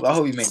 man. I hope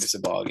you make this a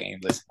ball game.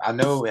 Listen, I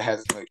know it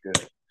hasn't looked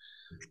good,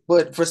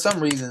 but for some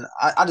reason,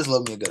 I just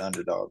love me a good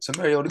underdog. So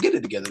Mariota, get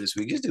it together this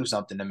week. Just do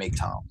something to make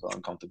Tom feel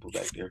uncomfortable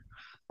back there.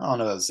 I don't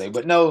know what to say,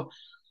 but no.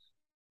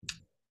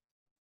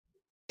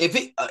 If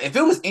it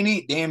was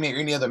any damn near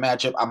any other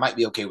matchup, I might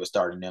be okay with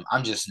starting them.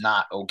 I'm just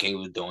not okay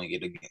with doing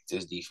it against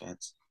this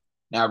defense.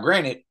 Now,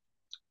 granted,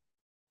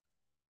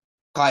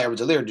 Clyde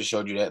Edwards-Helaire just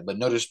showed you that, but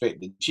no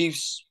disrespect, the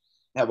Chiefs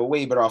have a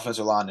way better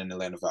offensive line than the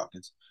Atlanta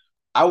Falcons.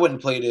 I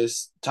wouldn't play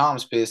this.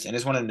 Tom's pissed, and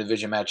it's one of the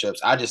division matchups.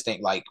 I just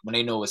think, like, when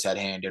they know what's at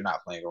hand, they're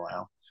not playing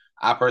around.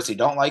 I personally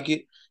don't like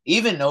it,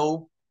 even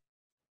though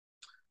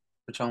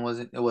 – which one was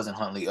it? It wasn't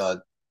Huntley.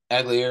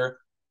 Aguilar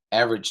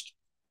averaged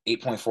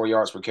 8.4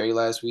 yards per carry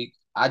last week.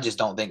 I just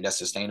don't think that's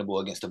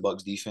sustainable against the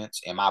Bucs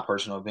defense, in my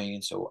personal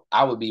opinion. So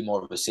I would be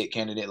more of a sit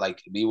candidate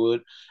like B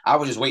would. I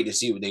would just wait to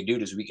see what they do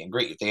this weekend.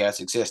 Great. If they have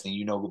success, then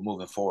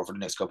moving forward for the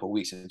next couple of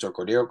weeks until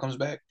Cordero comes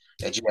back,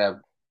 that you have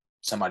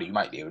somebody you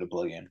might be able to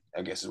plug in,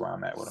 I guess is where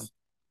I'm at with him,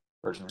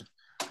 personally.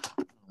 I'll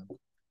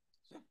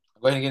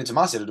go ahead and get into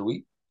my sit of the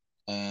week.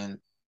 And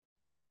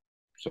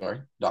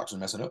sorry, Doc's was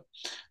messing up.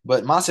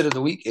 But my sit of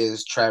the week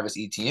is Travis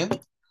Etienne.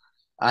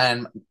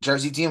 And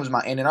Travis Etienne was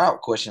my in and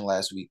out question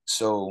last week.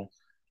 So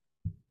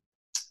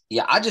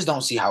yeah, I just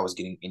don't see how it's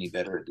getting any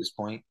better at this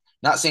point.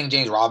 Not saying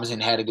James Robinson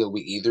had a good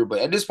week either, but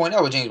at this point,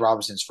 that was James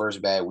Robinson's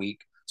first bad week,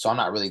 so I'm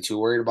not really too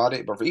worried about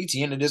it. But for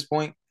Etienne at this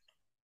point,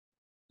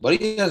 but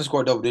he hasn't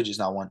scored double digits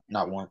not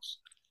once.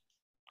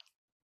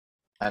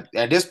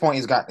 At this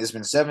point, it's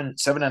been 7.5,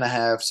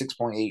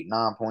 6.8,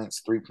 9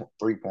 points,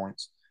 3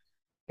 points.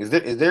 Is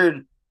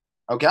there?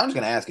 Okay, I'm just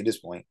gonna ask at this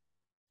point: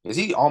 is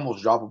he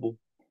almost droppable?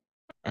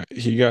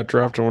 He got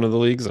dropped in one of the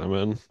leagues I'm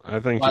in.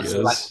 I think he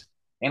is.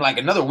 In like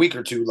another week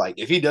or two, like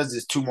if he does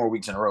this 2 more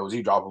weeks in a row, is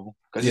he droppable?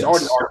 Because he's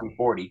already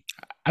RB40.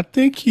 I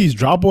think he's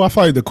droppable. I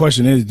feel like the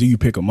question is, do you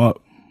pick him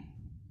up?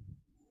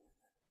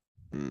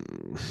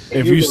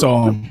 If you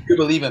saw him. If you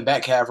believe in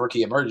back half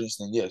rookie emergence,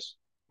 then yes.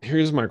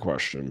 Here's my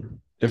question.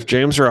 If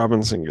James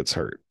Robinson gets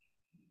hurt.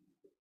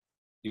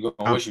 You're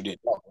going to wish you didn't.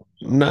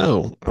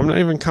 No, I'm not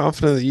even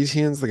confident that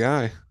Etienne's the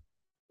guy.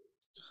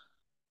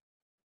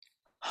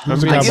 I'm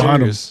being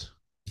serious.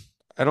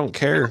 I don't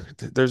care.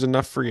 There's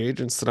enough free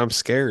agents that I'm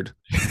scared.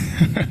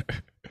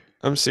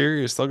 I'm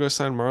serious. They'll go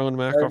sign Marlon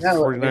Mack off the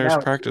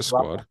 49ers practice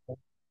squad.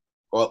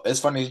 Well, it's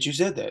funny that you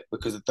said that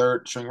because the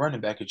third string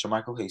running back is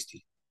JaMycal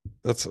Hasty.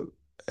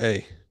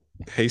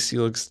 Hasty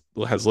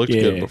has looked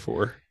good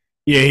before.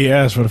 Yeah, he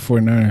has for the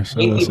 49ers.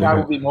 So he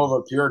probably would be more of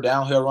a pure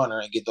downhill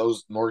runner and get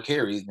those more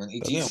carries than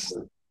Etienne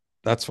would.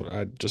 That's what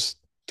I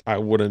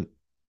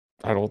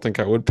don't think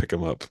I would pick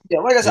him up. Yeah,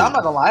 like I said, I'm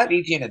not gonna lie. I have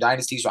Etienne in a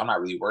dynasty, so I'm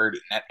not really worried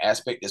in that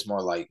aspect. It's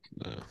more like,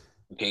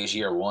 okay, it's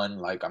year one.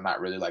 Like I'm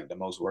not really like the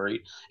most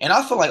worried. And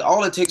I feel like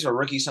all it takes for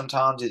rookies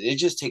sometimes it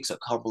just takes a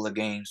couple of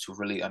games to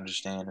really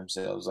understand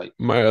themselves. Like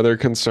my other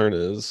concern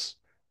is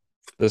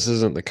this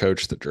isn't the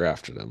coach that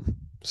drafted him,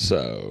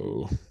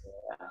 so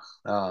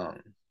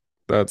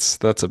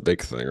that's a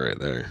big thing right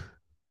there.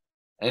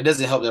 And it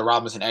doesn't help that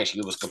Robinson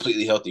actually was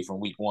completely healthy from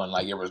week one.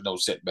 Like there was no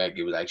setback.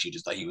 It was actually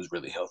just like he was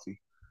really healthy.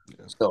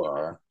 Yeah.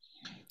 So,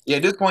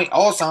 at this point,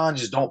 all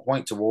signs just don't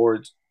point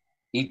towards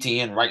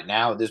Etienne right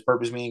now. This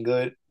purpose being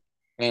good,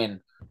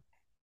 and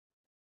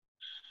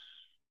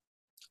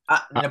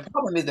the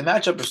problem is the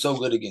matchup is so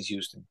good against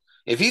Houston.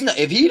 If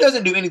he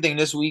doesn't do anything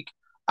this week,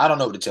 I don't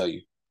know what to tell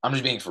you. I'm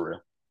just being for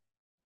real.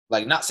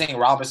 Like not saying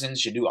Robinson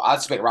should do. I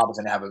expect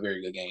Robinson to have a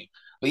very good game,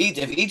 but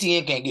if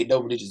Etienne can't get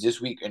double digits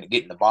this week and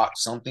get in the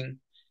box something,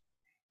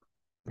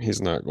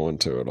 he's not going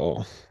to at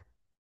all.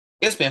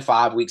 It's been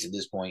 5 weeks at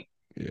this point.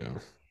 Yeah.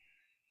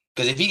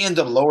 Because if he ends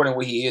up lower than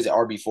what he is at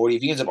RB40,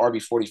 if he ends up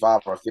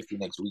RB45 or 50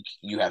 next week,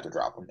 you have to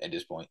drop him at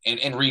this point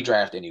and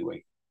redraft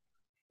anyway.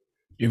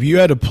 If you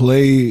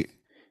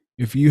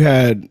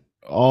had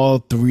all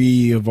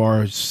 3 of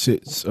our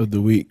sits of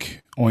the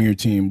week on your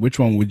team, which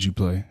one would you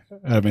play?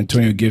 I have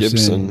Antonio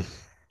Gibson.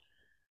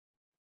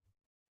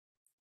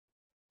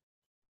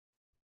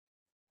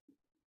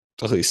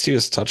 At least he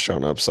has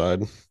touchdown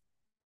upside.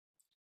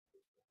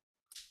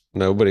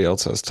 Nobody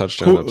else has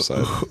touchdown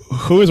upside.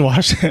 Who is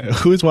Washington?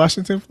 Who is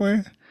Washington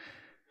playing?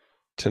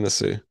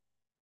 Tennessee.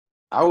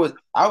 I would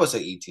say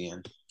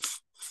Etienne.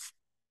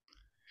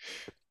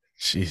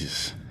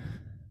 Jesus,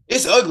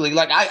 it's ugly.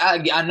 Like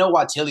I know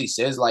why Tilly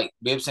says like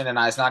Gibson and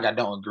it's not. I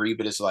don't agree,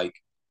 but it's like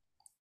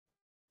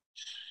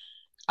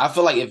I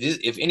feel like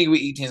if any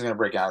week Etienne's gonna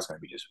break out, it's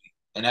gonna be this week,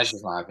 and that's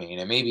just my opinion.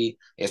 And maybe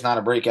it's not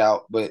a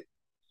breakout, but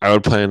I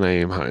would play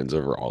Nyheim Hines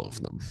over all of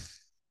them.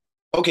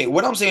 Okay,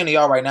 what I'm saying to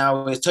y'all right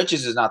now is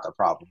touches is not the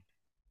problem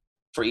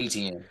for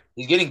ETN.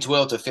 He's getting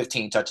 12 to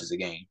 15 touches a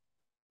game.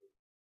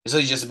 So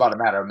it's just about a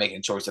matter of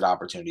making choice of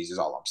opportunities, is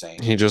all I'm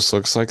saying. He just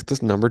looks like the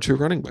number 2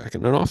 running back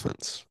in an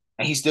offense.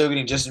 And he's still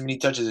getting just as many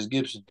touches as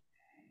Gibson.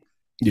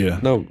 Yeah.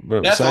 No, but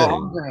I'm That's all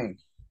saying I'm saying.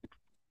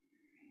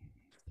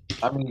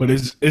 I mean, But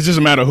it's just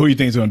a matter of who you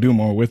think is going to do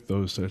more with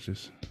those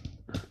touches.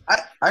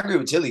 I agree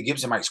with Tilly.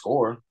 Gibson might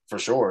score for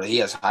sure. He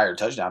has higher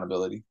touchdown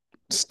ability.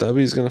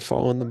 Stubby's gonna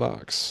fall in the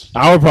box.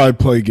 I would probably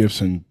play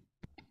Gibson,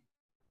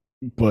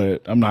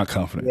 but I'm not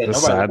confident. The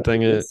sad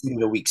thing is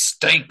the week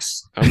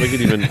stinks. I'll make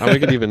it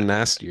even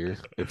nastier.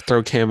 If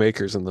throw Cam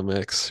Akers in the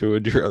mix, who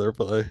would you rather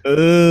play?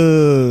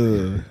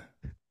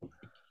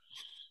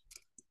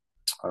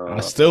 I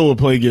still would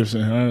play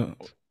Gibson. Huh?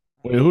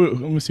 Wait,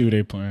 let me see who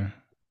they playing.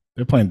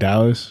 They're playing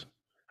Dallas.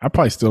 I'd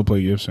probably still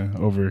play Gibson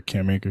over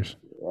Cam Akers.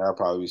 Yeah, I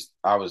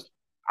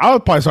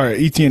would probably start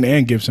Etienne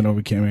and Gibson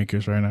over Cam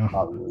Akers right now.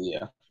 Probably,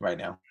 yeah, right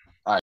now.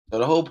 All right. So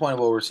the whole point of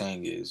what we're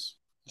saying is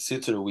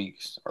sit to the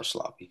weeks are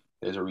sloppy.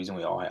 There's a reason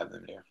we all have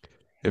them there.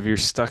 If you're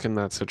stuck in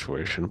that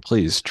situation,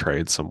 please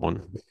trade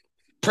someone.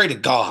 Pray to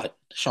God.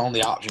 Show them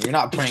the option. You're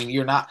not praying.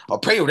 Or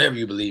pray whatever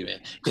you believe in,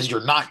 because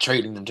you're not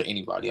trading them to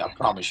anybody. I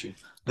promise you.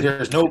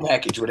 There's no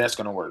package where that's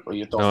going to work. Or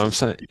you're no, I'm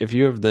saying if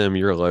you have them,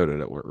 you're loaded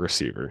at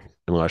receiver,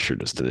 unless you're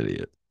just an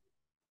idiot.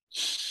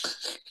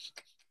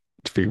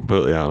 To be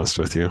completely honest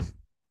with you.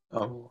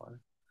 Oh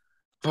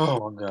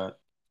my God.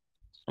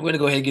 I'm going to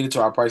go ahead and get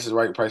into our prices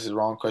right, prices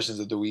wrong questions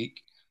of the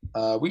week.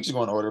 We just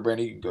go in order,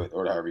 Brandon. You can go in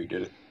order however you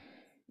did it.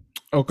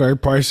 Okay,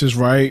 price is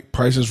right,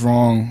 price is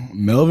wrong.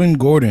 Melvin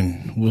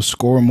Gordon will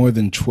score more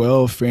than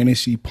 12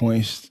 fantasy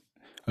points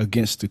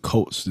against the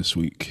Colts this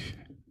week.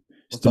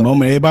 It's the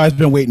moment everybody's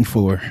been waiting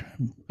for.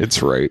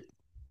 It's right.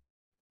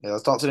 Yeah,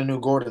 let's talk to the new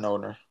Gordon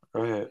owner.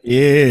 Go ahead.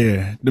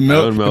 Yeah, the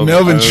Melvin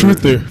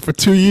Truther for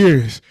 2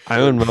 years. I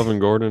own Melvin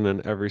Gordon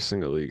in every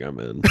single league I'm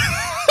in.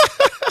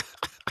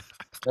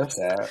 That's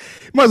sad.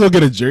 You might as well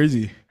get a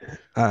jersey.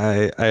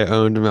 I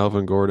owned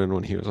Melvin Gordon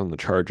when he was on the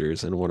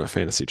Chargers and won a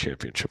fantasy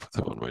championship with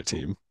him on my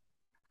team.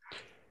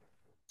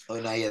 Oh,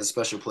 now he has a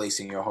special place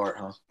in your heart,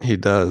 huh? He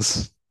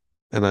does.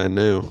 And I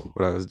knew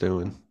what I was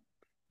doing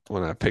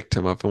when I picked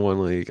him up in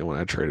one league and when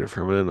I traded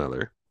for him in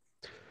another.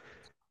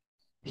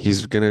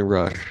 He's going to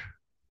rush.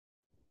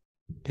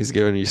 He's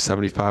giving you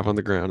 75 on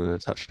the ground and a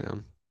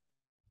touchdown.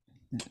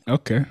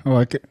 Okay, I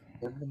like it.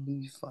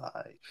 75.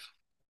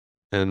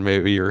 And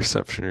maybe a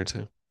reception or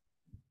two.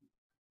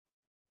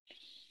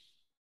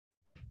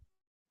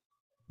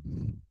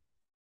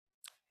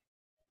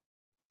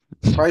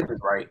 Price is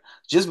right.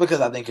 Just because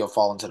I think he'll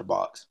fall into the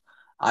box.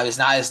 It's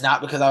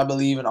not because I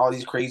believe in all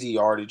these crazy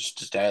yardage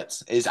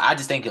stats. I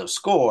just think he'll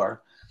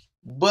score.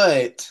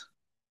 But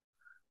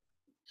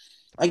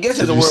I guess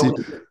there's a world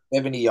with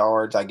 70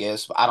 yards, I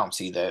guess. I don't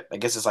see that. I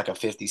guess it's like a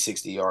 50,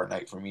 60-yard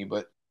night for me,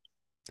 but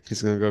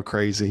he's going to go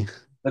crazy.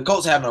 The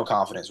Colts have no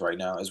confidence right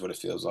now, is what it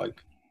feels like.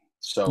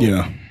 So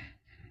yeah.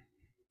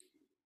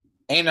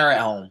 And they're at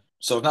home.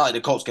 So it's not like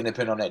the Colts can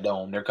depend on that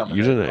dome. They're coming.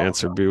 You didn't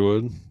answer,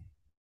 B-Wood.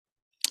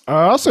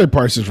 I'll say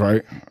price is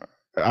right.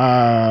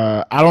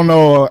 I don't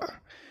know.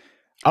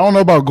 I don't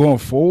know about going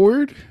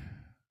forward,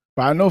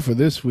 but I know for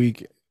this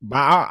week. But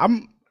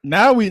I'm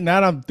now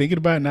that I'm thinking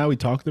about it. Now we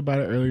talked about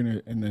it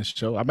earlier in the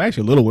show. I'm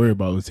actually a little worried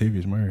about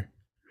Latavius Murray,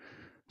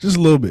 just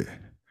a little bit.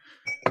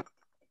 What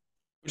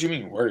do you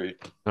mean worried?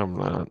 I'm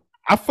not.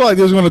 I feel like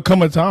there's going to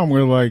come a time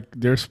where like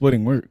they're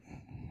splitting work.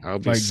 I'll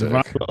be sick.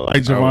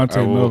 Javonte,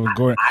 Melvin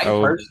Gordon. I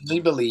personally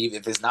believe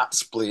if it's not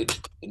split,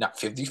 not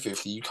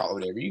 50-50, you call it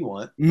whatever you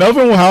want.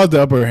 Melvin will have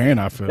the upper hand,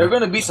 I feel. There are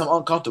going to be some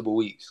uncomfortable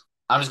weeks.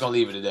 I'm just going to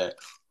leave it at that.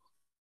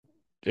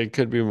 It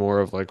could be more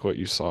of like what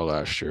you saw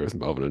last year with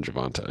Melvin and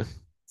Javonte.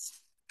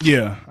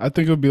 Yeah, I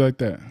think it would be like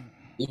that.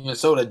 Even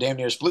so, that damn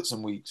near split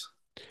some weeks.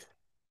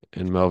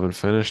 And Melvin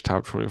finished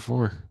top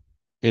 24.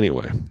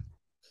 Anyway,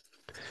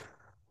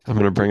 I'm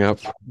going to bring up,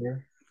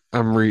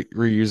 I'm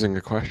reusing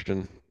a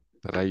question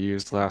that I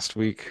used last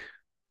week.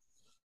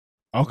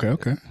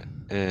 Okay.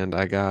 And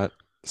I got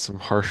some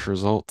harsh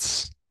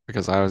results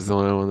because I was the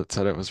only one that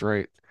said it was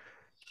right.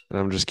 And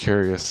I'm just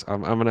curious.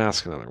 I'm going to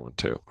ask another one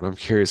too, but I'm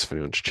curious if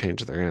anyone's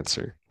changed their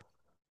answer.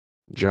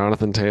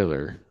 Jonathan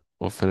Taylor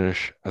will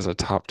finish as a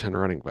top 10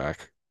 running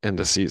back in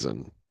the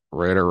season,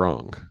 right or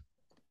wrong?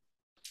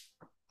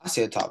 I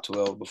said top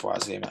 12 before I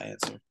say my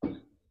answer.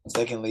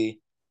 Secondly,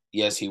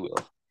 yes, he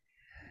will.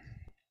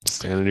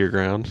 Standing your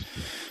ground?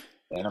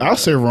 I'll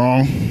say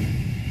wrong.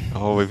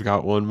 Oh, we've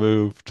got one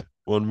moved.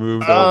 One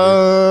moved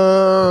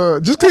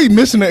over. Just because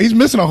he's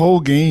missing a whole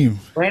game.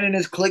 Brandon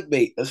is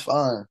clickbait. That's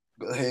fine.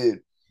 Go ahead.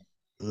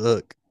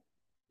 Look,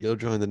 you'll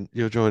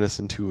join us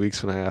in 2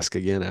 weeks when I ask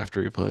again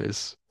after he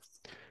plays.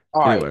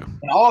 All right.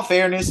 In all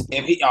fairness,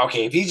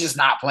 if he's just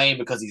not playing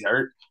because he's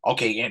hurt,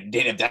 okay, and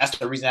then if that's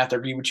the reason I have to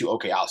agree with you,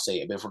 okay, I'll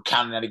say it. But if we're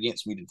counting that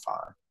against me, then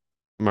fine.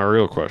 My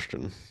real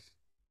question: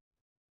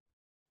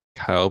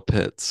 Kyle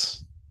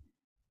Pitts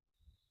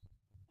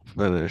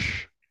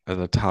finish as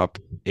a top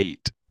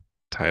 8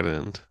 tight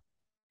end?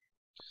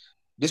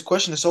 This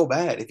question is so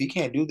bad. If he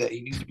can't do that,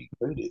 he needs to be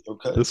graded or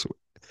cut. This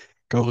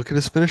go look at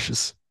his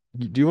finishes.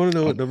 Do you want to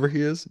know what number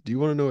he is? Do you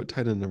want to know what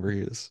tight end number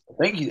he is? I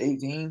think he's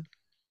 18.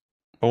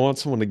 I want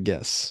someone to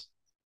guess.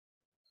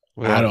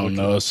 I don't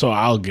know, so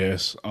I'll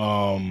guess. So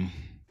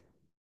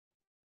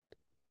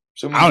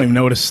I don't even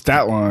know what his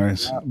stat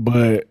lines,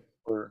 but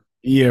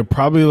yeah,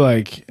 probably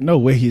like no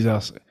way he's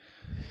outside.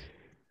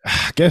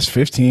 I guess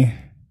 15.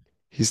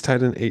 He's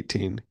tight end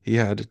 18. He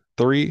had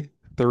 3,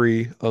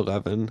 3,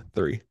 11,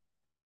 3.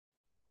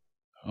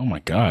 Oh my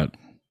God.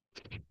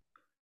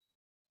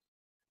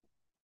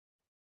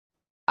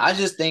 I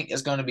just think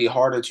it's going to be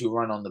harder to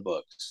run on the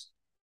books.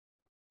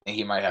 And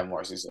he might have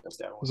more success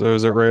that way. So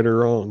is it right or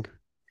wrong?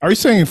 Are you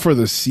saying for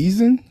the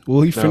season?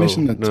 Will he finish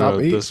in the top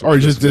 8? Or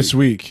just this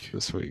week?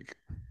 This week.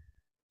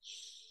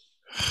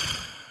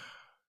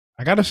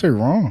 I gotta say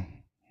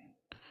wrong.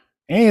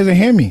 And he's a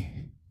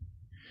hammy.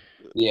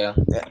 Yeah.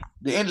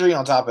 The injury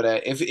on top of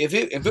that. If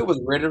it was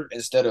Ritter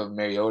instead of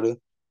Mariota,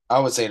 I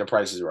would say the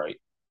price is right.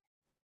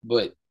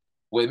 But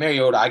with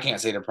Mariota, I can't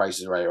say the price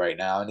is right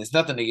now. And it's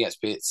nothing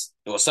against Pitts.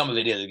 Well, some of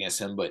it is against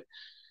him, but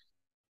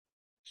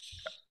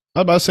I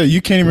was about to say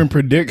you can't even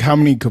predict how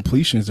many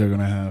completions they're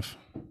gonna have.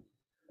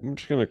 I'm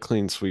just gonna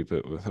clean sweep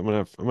it with I'm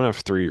gonna have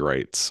 3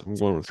 rights. I'm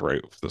going with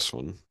right with this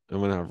one. I'm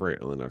gonna have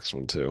right on the next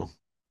one too.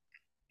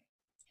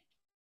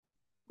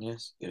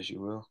 Yes,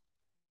 you will.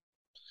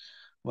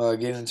 Well,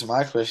 getting into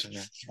my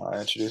question, I'll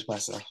introduce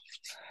myself.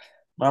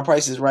 My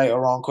price is right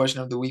or wrong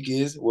question of the week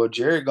is, will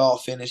Jared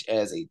Goff finish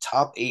as a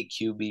top 8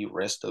 QB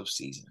rest of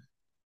season?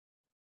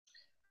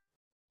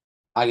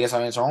 I guess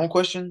I'll answer our own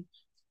question.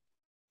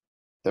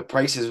 The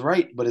price is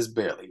right, but it's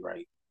barely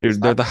right.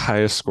 Dude, they're the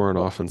highest scoring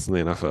offense in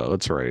the NFL.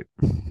 That's right.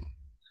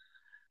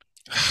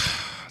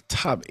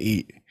 Top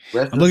 8.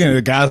 I'm looking at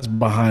the guys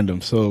behind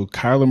him. So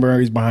Kyler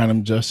Murray's behind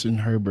him, Justin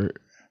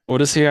Herbert.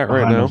 What is he at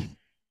right now?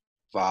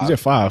 5. He's at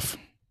 5.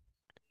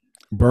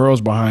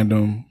 Burrow's behind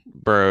him.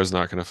 Burrow's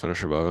not going to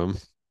finish above him.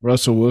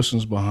 Russell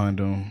Wilson's behind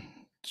him.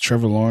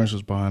 Trevor Lawrence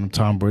was behind him.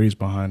 Tom Brady's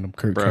behind him.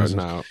 Kirk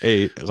Cousins. No,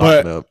 8.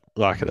 Lock it up.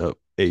 Lock it up.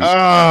 8.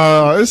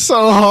 Oh, it's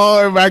so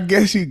hard. I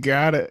guess you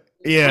got it.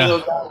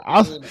 Yeah.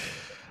 I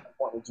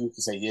wanted you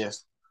to say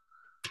yes.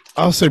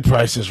 I'll say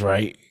price is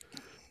right.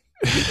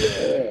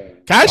 I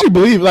actually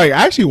believe, I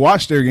actually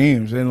watch their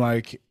games and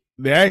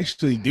they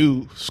actually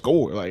do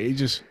score. It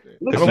just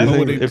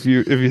if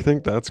you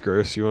think that's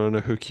gross, you want to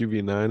know who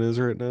QB9 is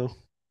right now?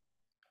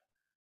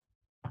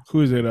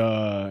 Who is it?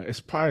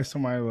 It's probably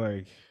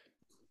somebody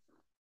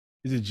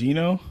is it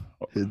Geno?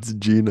 It's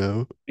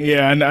Geno.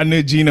 Yeah, I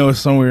knew Geno was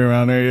somewhere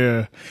around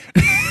there.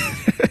 Yeah.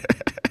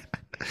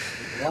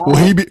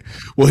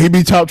 Will he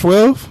be top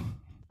 12?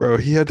 Bro,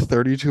 he had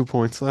 32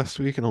 points last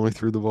week and only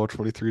threw the ball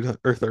 23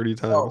 or 30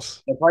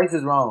 times. The price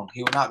is wrong.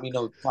 He will not be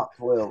no top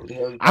 12.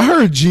 I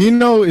heard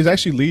Geno is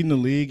actually leading the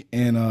league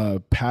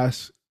in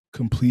pass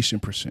completion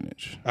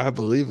percentage. I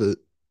believe it.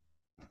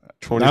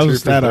 23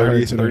 for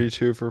 30,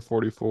 32 for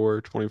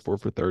 44, 24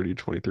 for 30,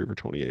 23 for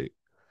 28.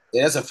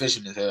 Yeah, that's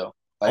efficient as hell.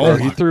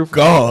 He threw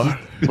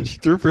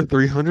for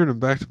 300 in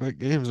back-to-back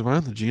games. Am I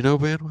on the Geno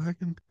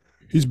bandwagon?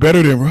 He's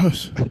better than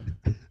Russ.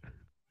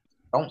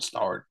 Don't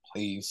start,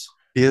 please.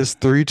 He has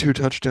 3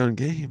 2-touchdown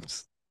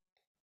games.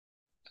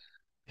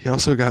 He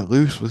also got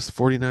loose with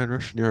 49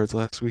 rushing yards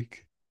last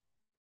week.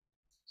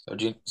 So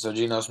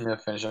Geno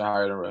Smith finishing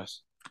higher than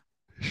Russ.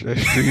 Should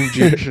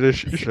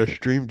I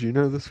stream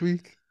Geno this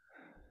week?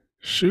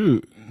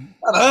 Shoot.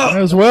 Might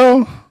as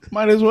well.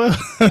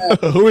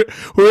 Who are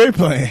they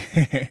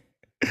playing?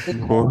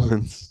 New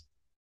Orleans.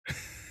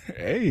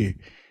 Hey.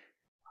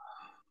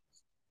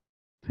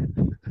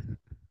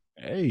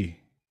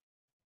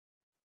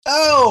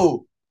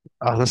 Oh!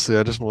 Honestly,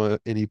 I just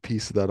want any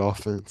piece of that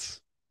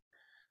offense.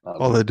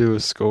 All they do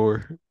is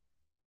score.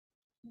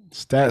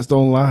 Stats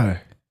don't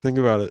lie. Think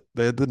about it.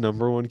 They had the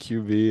number 1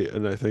 QB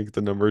and I think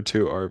the number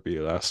 2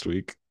 RB last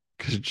week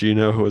because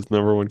Geno was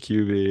number 1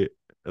 QB.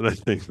 And I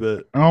think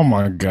that oh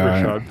my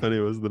God, Rashad Penny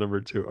was the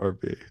number 2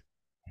 RB.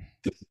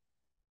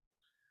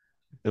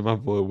 And my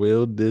boy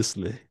Will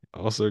Dissly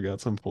also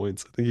got some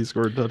points. I think he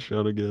scored a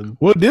touchdown again.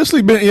 Will Dissly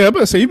I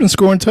better say he's been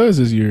scoring touchdowns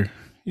this year.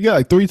 You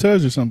got 3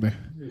 touchdowns or something.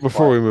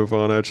 Before we move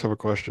on, I just have a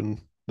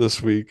question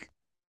this week.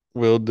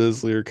 Will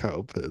Dissly or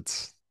Kyle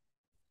Pitts?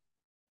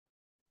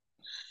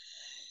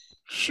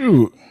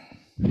 Shoot.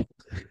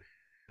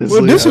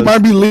 Dissly might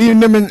be leading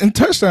them in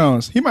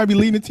touchdowns. He might be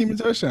leading the team in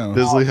touchdowns.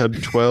 Dissly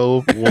had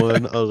 12,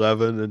 1,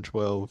 11, and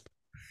 12.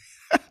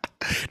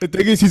 The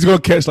thing is, he's going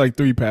to catch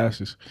 3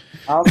 passes.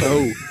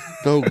 No,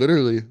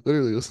 literally.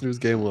 Listen to his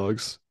game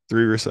logs.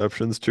 3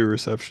 receptions, 2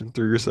 receptions,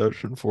 3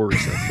 receptions, 4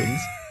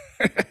 receptions.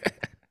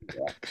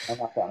 I'm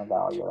not talking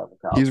about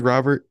He's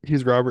Robert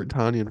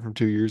Tonyan from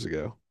 2 years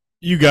ago.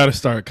 You got to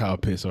start Kyle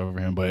Pitts over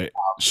him, but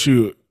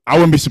shoot, I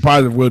wouldn't be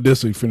surprised if Will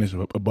Dissly finished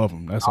above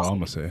him. That's all I'm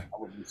going to say. I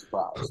wouldn't be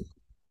surprised.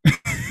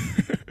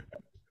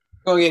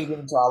 Go ahead and get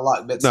into our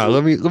lock bets. No,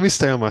 let me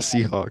stay on my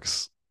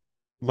Seahawks.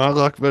 My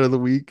lock bet of the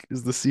week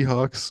is the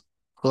Seahawks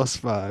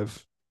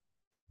 +5.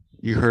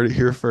 You heard it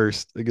here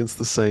first against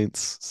the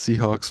Saints.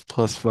 Seahawks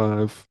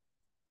 +5.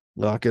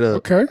 Lock it up.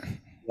 Okay.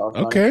 Lost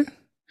money. Okay.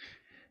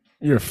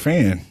 You're a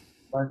fan.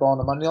 Frank on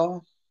the money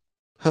line.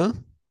 Huh?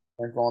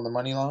 Frank on the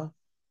money line.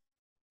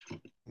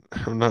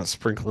 I'm not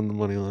sprinkling the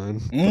money line.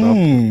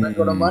 Frank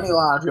on the money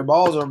line. If your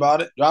balls are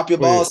about it, drop your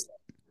Wait. balls.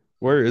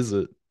 Where is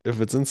it? If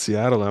it's in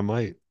Seattle, I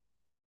might.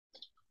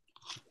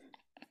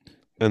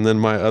 And then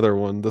my other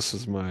one,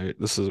 this one I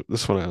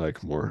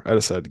like more. I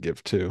decided to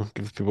give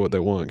people what they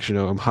want because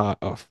I'm hot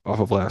off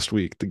of last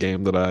week. The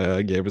game that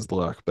I gave as the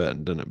lock bet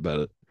and didn't bet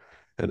it,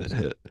 and it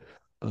hit.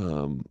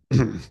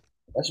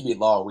 That should be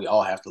law. We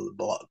all have to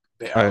block.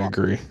 I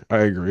agree.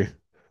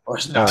 Or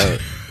it's not.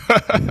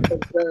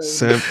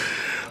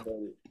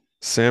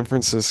 San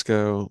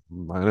Francisco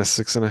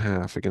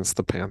 -6.5 against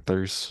the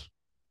Panthers.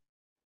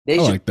 I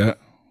like that.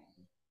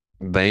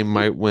 They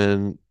might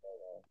win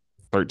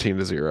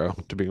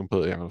 13-0, to be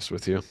completely honest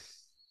with you.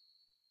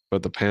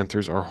 But the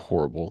Panthers are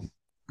horrible.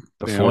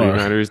 The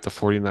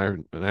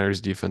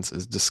 49ers defense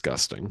is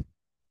disgusting.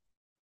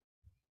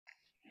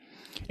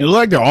 It looked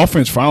like their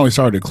offense finally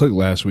started to click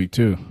last week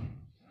too.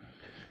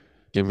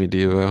 Give me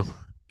Devo.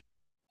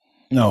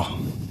 No.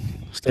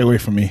 Stay away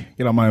from me.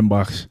 Get out my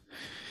inbox.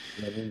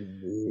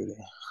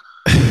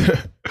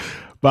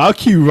 But I'll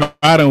keep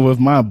riding with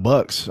my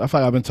Bucks. I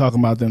feel like I've been talking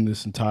about them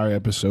this entire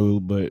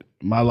episode, but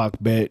my lock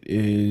bet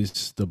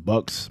is the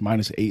Bucks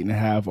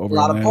 -8.5 over. A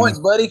lot of points,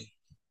 buddy.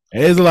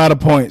 It is a lot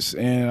of points,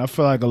 and I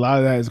feel like a lot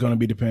of that is going to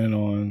be dependent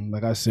on,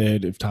 like I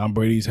said, if Tom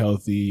Brady's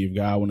healthy, if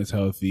Godwin is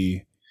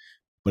healthy.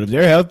 But if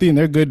they're healthy and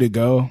they're good to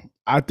go,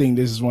 I think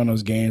this is one of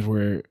those games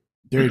where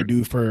they're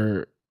due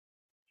for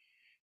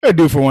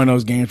one of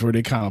those games where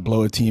they kind of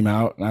blow a team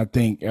out. And I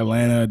think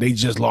Atlanta, they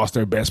just lost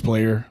their best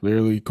player,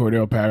 literally,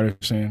 Cordell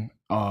Patterson.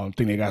 I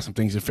think they got some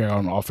things to figure out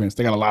on offense.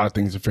 They got a lot of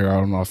things to figure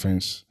out on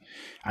offense.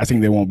 I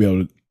think they won't be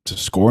able to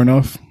score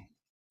enough.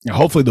 And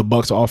hopefully the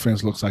Bucks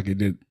offense looks like it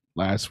did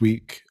last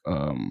week.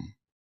 And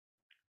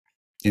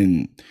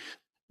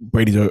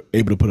Brady's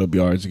able to put up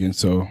yards again.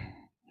 So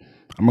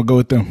I'm going to go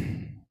with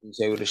them. You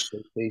say with a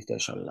straight face,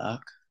 that's your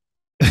lock.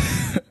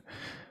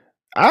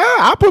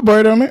 I'll put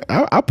Brady on it.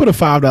 I'll put a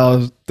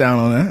 $5 down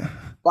on that.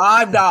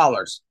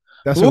 $5.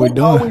 That's what we're doing.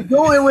 What are we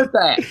doing with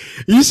that?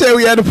 You said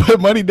we had to put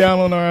money down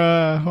on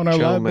our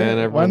Chill, man.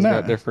 Everyone's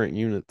got different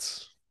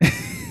units. I'm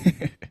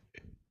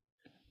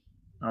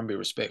gonna be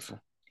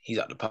respectful. He's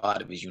out the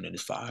pod if his unit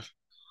is 5.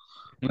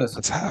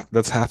 Listen.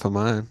 That's half of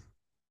mine.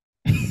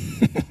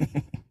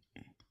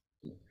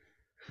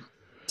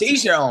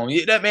 Teach your own.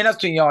 That's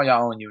between y'all and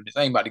y'all own units.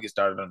 I ain't about to get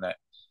started on that.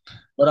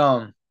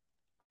 But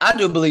I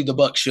do believe the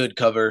Bucks should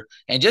cover.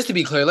 And just to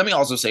be clear, let me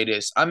also say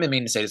this. I've been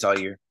meaning to say this all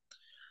year.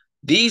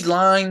 These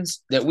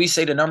lines that we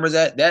say the numbers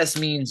at, that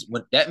means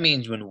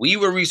when we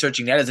were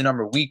researching, that is the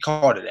number we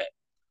called it at.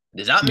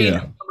 Does not mean the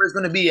number is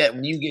going to be at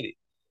when you get it.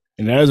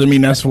 And that doesn't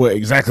mean that's what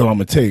exactly I'm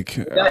gonna take.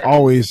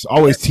 Exactly.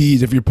 Always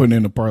tease if you're putting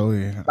in a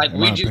parlay. Like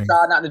we just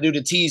tried not to do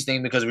the tease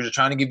thing because we're just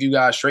trying to give you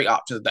guys straight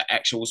options, the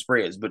actual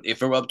spreads. But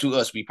if it were up to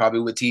us, we probably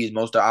would tease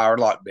most of our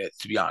lock bets,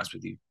 to be honest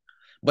with you.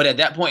 But at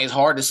that point, it's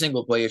hard to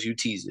single play if you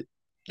tease it.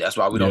 That's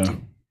why we don't. Tease.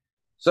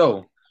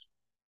 So,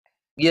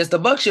 yes, the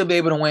Bucks should be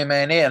able to win,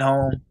 man. They're at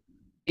home.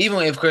 Even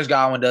if Chris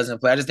Godwin doesn't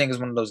play, I just think it's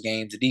one of those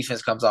games. The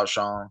defense comes out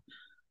strong.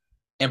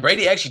 And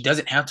Brady actually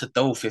doesn't have to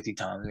throw 50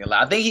 times.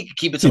 I think he can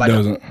keep it to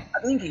 35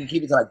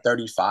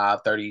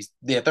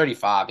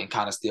 and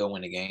kind of still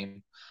win the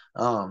game.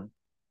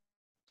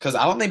 Because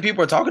I don't think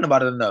people are talking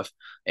about it enough.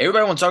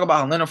 Everybody want to talk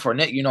about how Leonard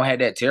Fournette, had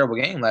that terrible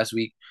game last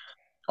week.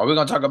 Are we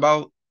going to talk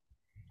about,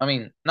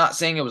 not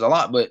saying it was a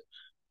lot, but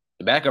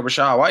the backup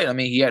Rachaad White,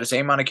 he had the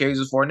same amount of carries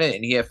as Fournette,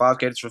 and he had 5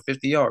 catches for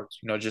 50 yards.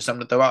 Just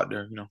something to throw out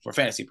there, for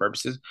fantasy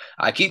purposes.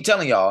 I keep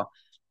telling y'all,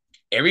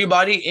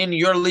 everybody in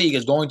your league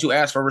is going to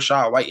ask for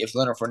Rachaad White if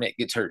Leonard Fournette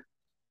gets hurt.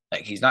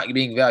 Like, he's not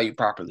being valued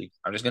properly.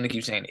 I'm just going to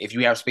keep saying it, if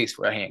you have space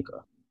for a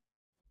handcuff.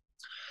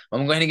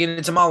 I'm going to get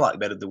into my lock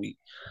bet of the week.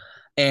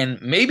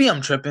 And maybe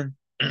I'm tripping.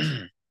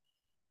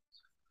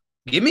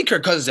 Give me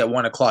Kirk Cousins at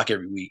 1 o'clock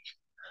every week.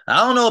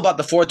 I don't know about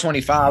the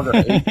 425 or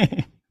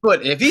 8,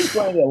 but if he's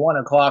playing at 1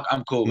 o'clock,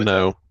 I'm cool with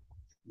that.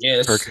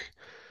 Yes. Kirk.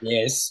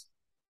 Yes.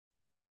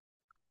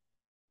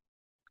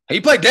 He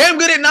played damn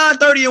good at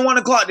 9:30 and 1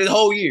 o'clock this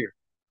whole year.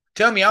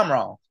 Tell me I'm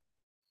wrong.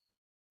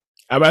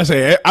 I'm about to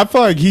say, I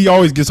feel like he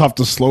always gets off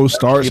the slow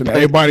starts, and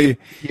everybody.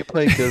 He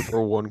played good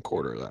for 1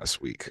 quarter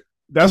last week.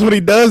 That's what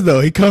he does, though.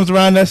 He comes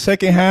around that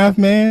second half,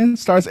 man,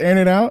 starts airing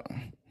it out.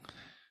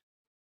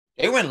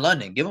 They were in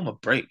London. Give him a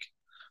break.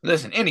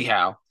 Listen,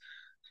 anyhow,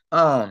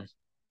 my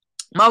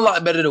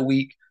lock bet of the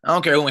week. I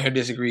don't care who in here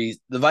disagrees.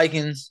 The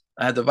Vikings.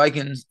 I had the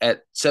Vikings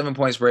at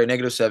 7-point spread,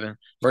 -7,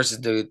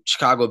 versus the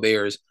Chicago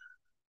Bears.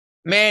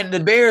 Man, the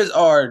Bears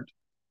are.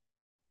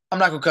 I'm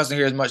not going to cuss in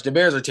here as much. The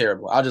Bears are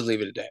terrible. I'll just leave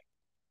it at that.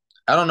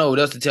 I don't know what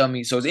else to tell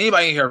me. So is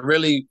anybody in here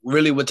really,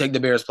 really would take the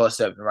Bears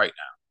 +7 right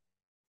now?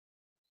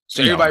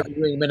 So everybody would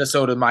bring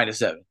Minnesota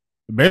 -7.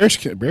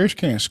 The Bears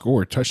can't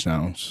score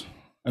touchdowns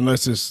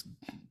unless it's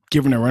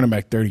giving their running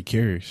back 30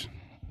 carries.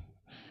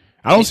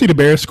 I don't see the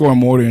Bears scoring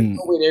more than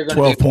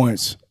 12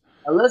 points.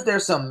 Unless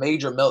there's some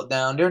major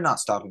meltdown, they're not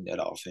stopping that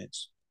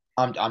offense.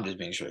 I'm just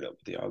being straight up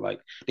with y'all. Like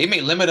they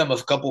may limit them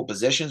a couple of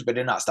positions, but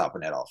they're not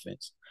stopping that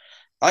offense.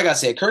 Like I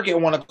said, Kirk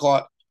at 1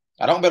 o'clock.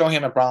 I don't bet on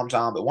him at prime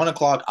time, but 1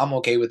 o'clock, I'm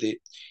okay with it.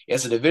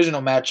 It's a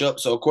divisional matchup,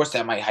 so of course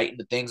that might heighten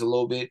the things a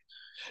little bit.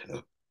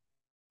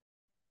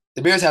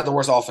 The Bears have the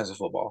worst offense in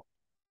football.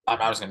 I'm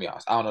just gonna be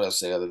honest. I don't know what to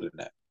say other than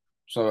that.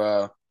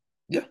 So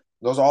yeah,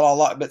 those are all our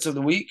lock bets of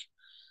the week.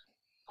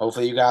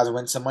 Hopefully you guys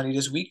win some money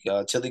this week.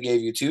 Tilly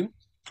gave you 2.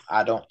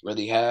 I don't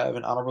really have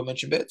an honorable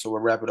mention bet, so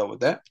we'll wrap it up with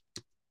that.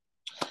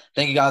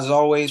 Thank you guys as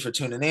always for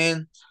tuning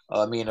in.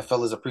 Me and the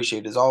fellas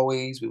appreciate it as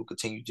always. We will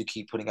continue to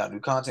keep putting out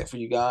new content for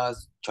you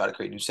guys, try to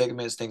create new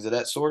segments, things of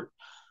that sort.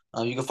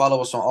 You can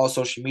follow us on all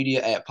social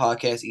media at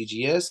Podcast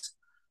EGS.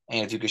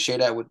 And if you could share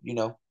that with,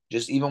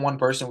 just even one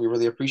person, we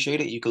really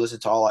appreciate it. You can listen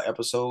to all our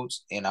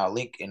episodes in our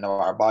link in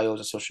our bios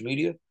and social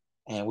media.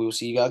 And we will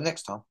see you guys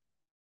next time.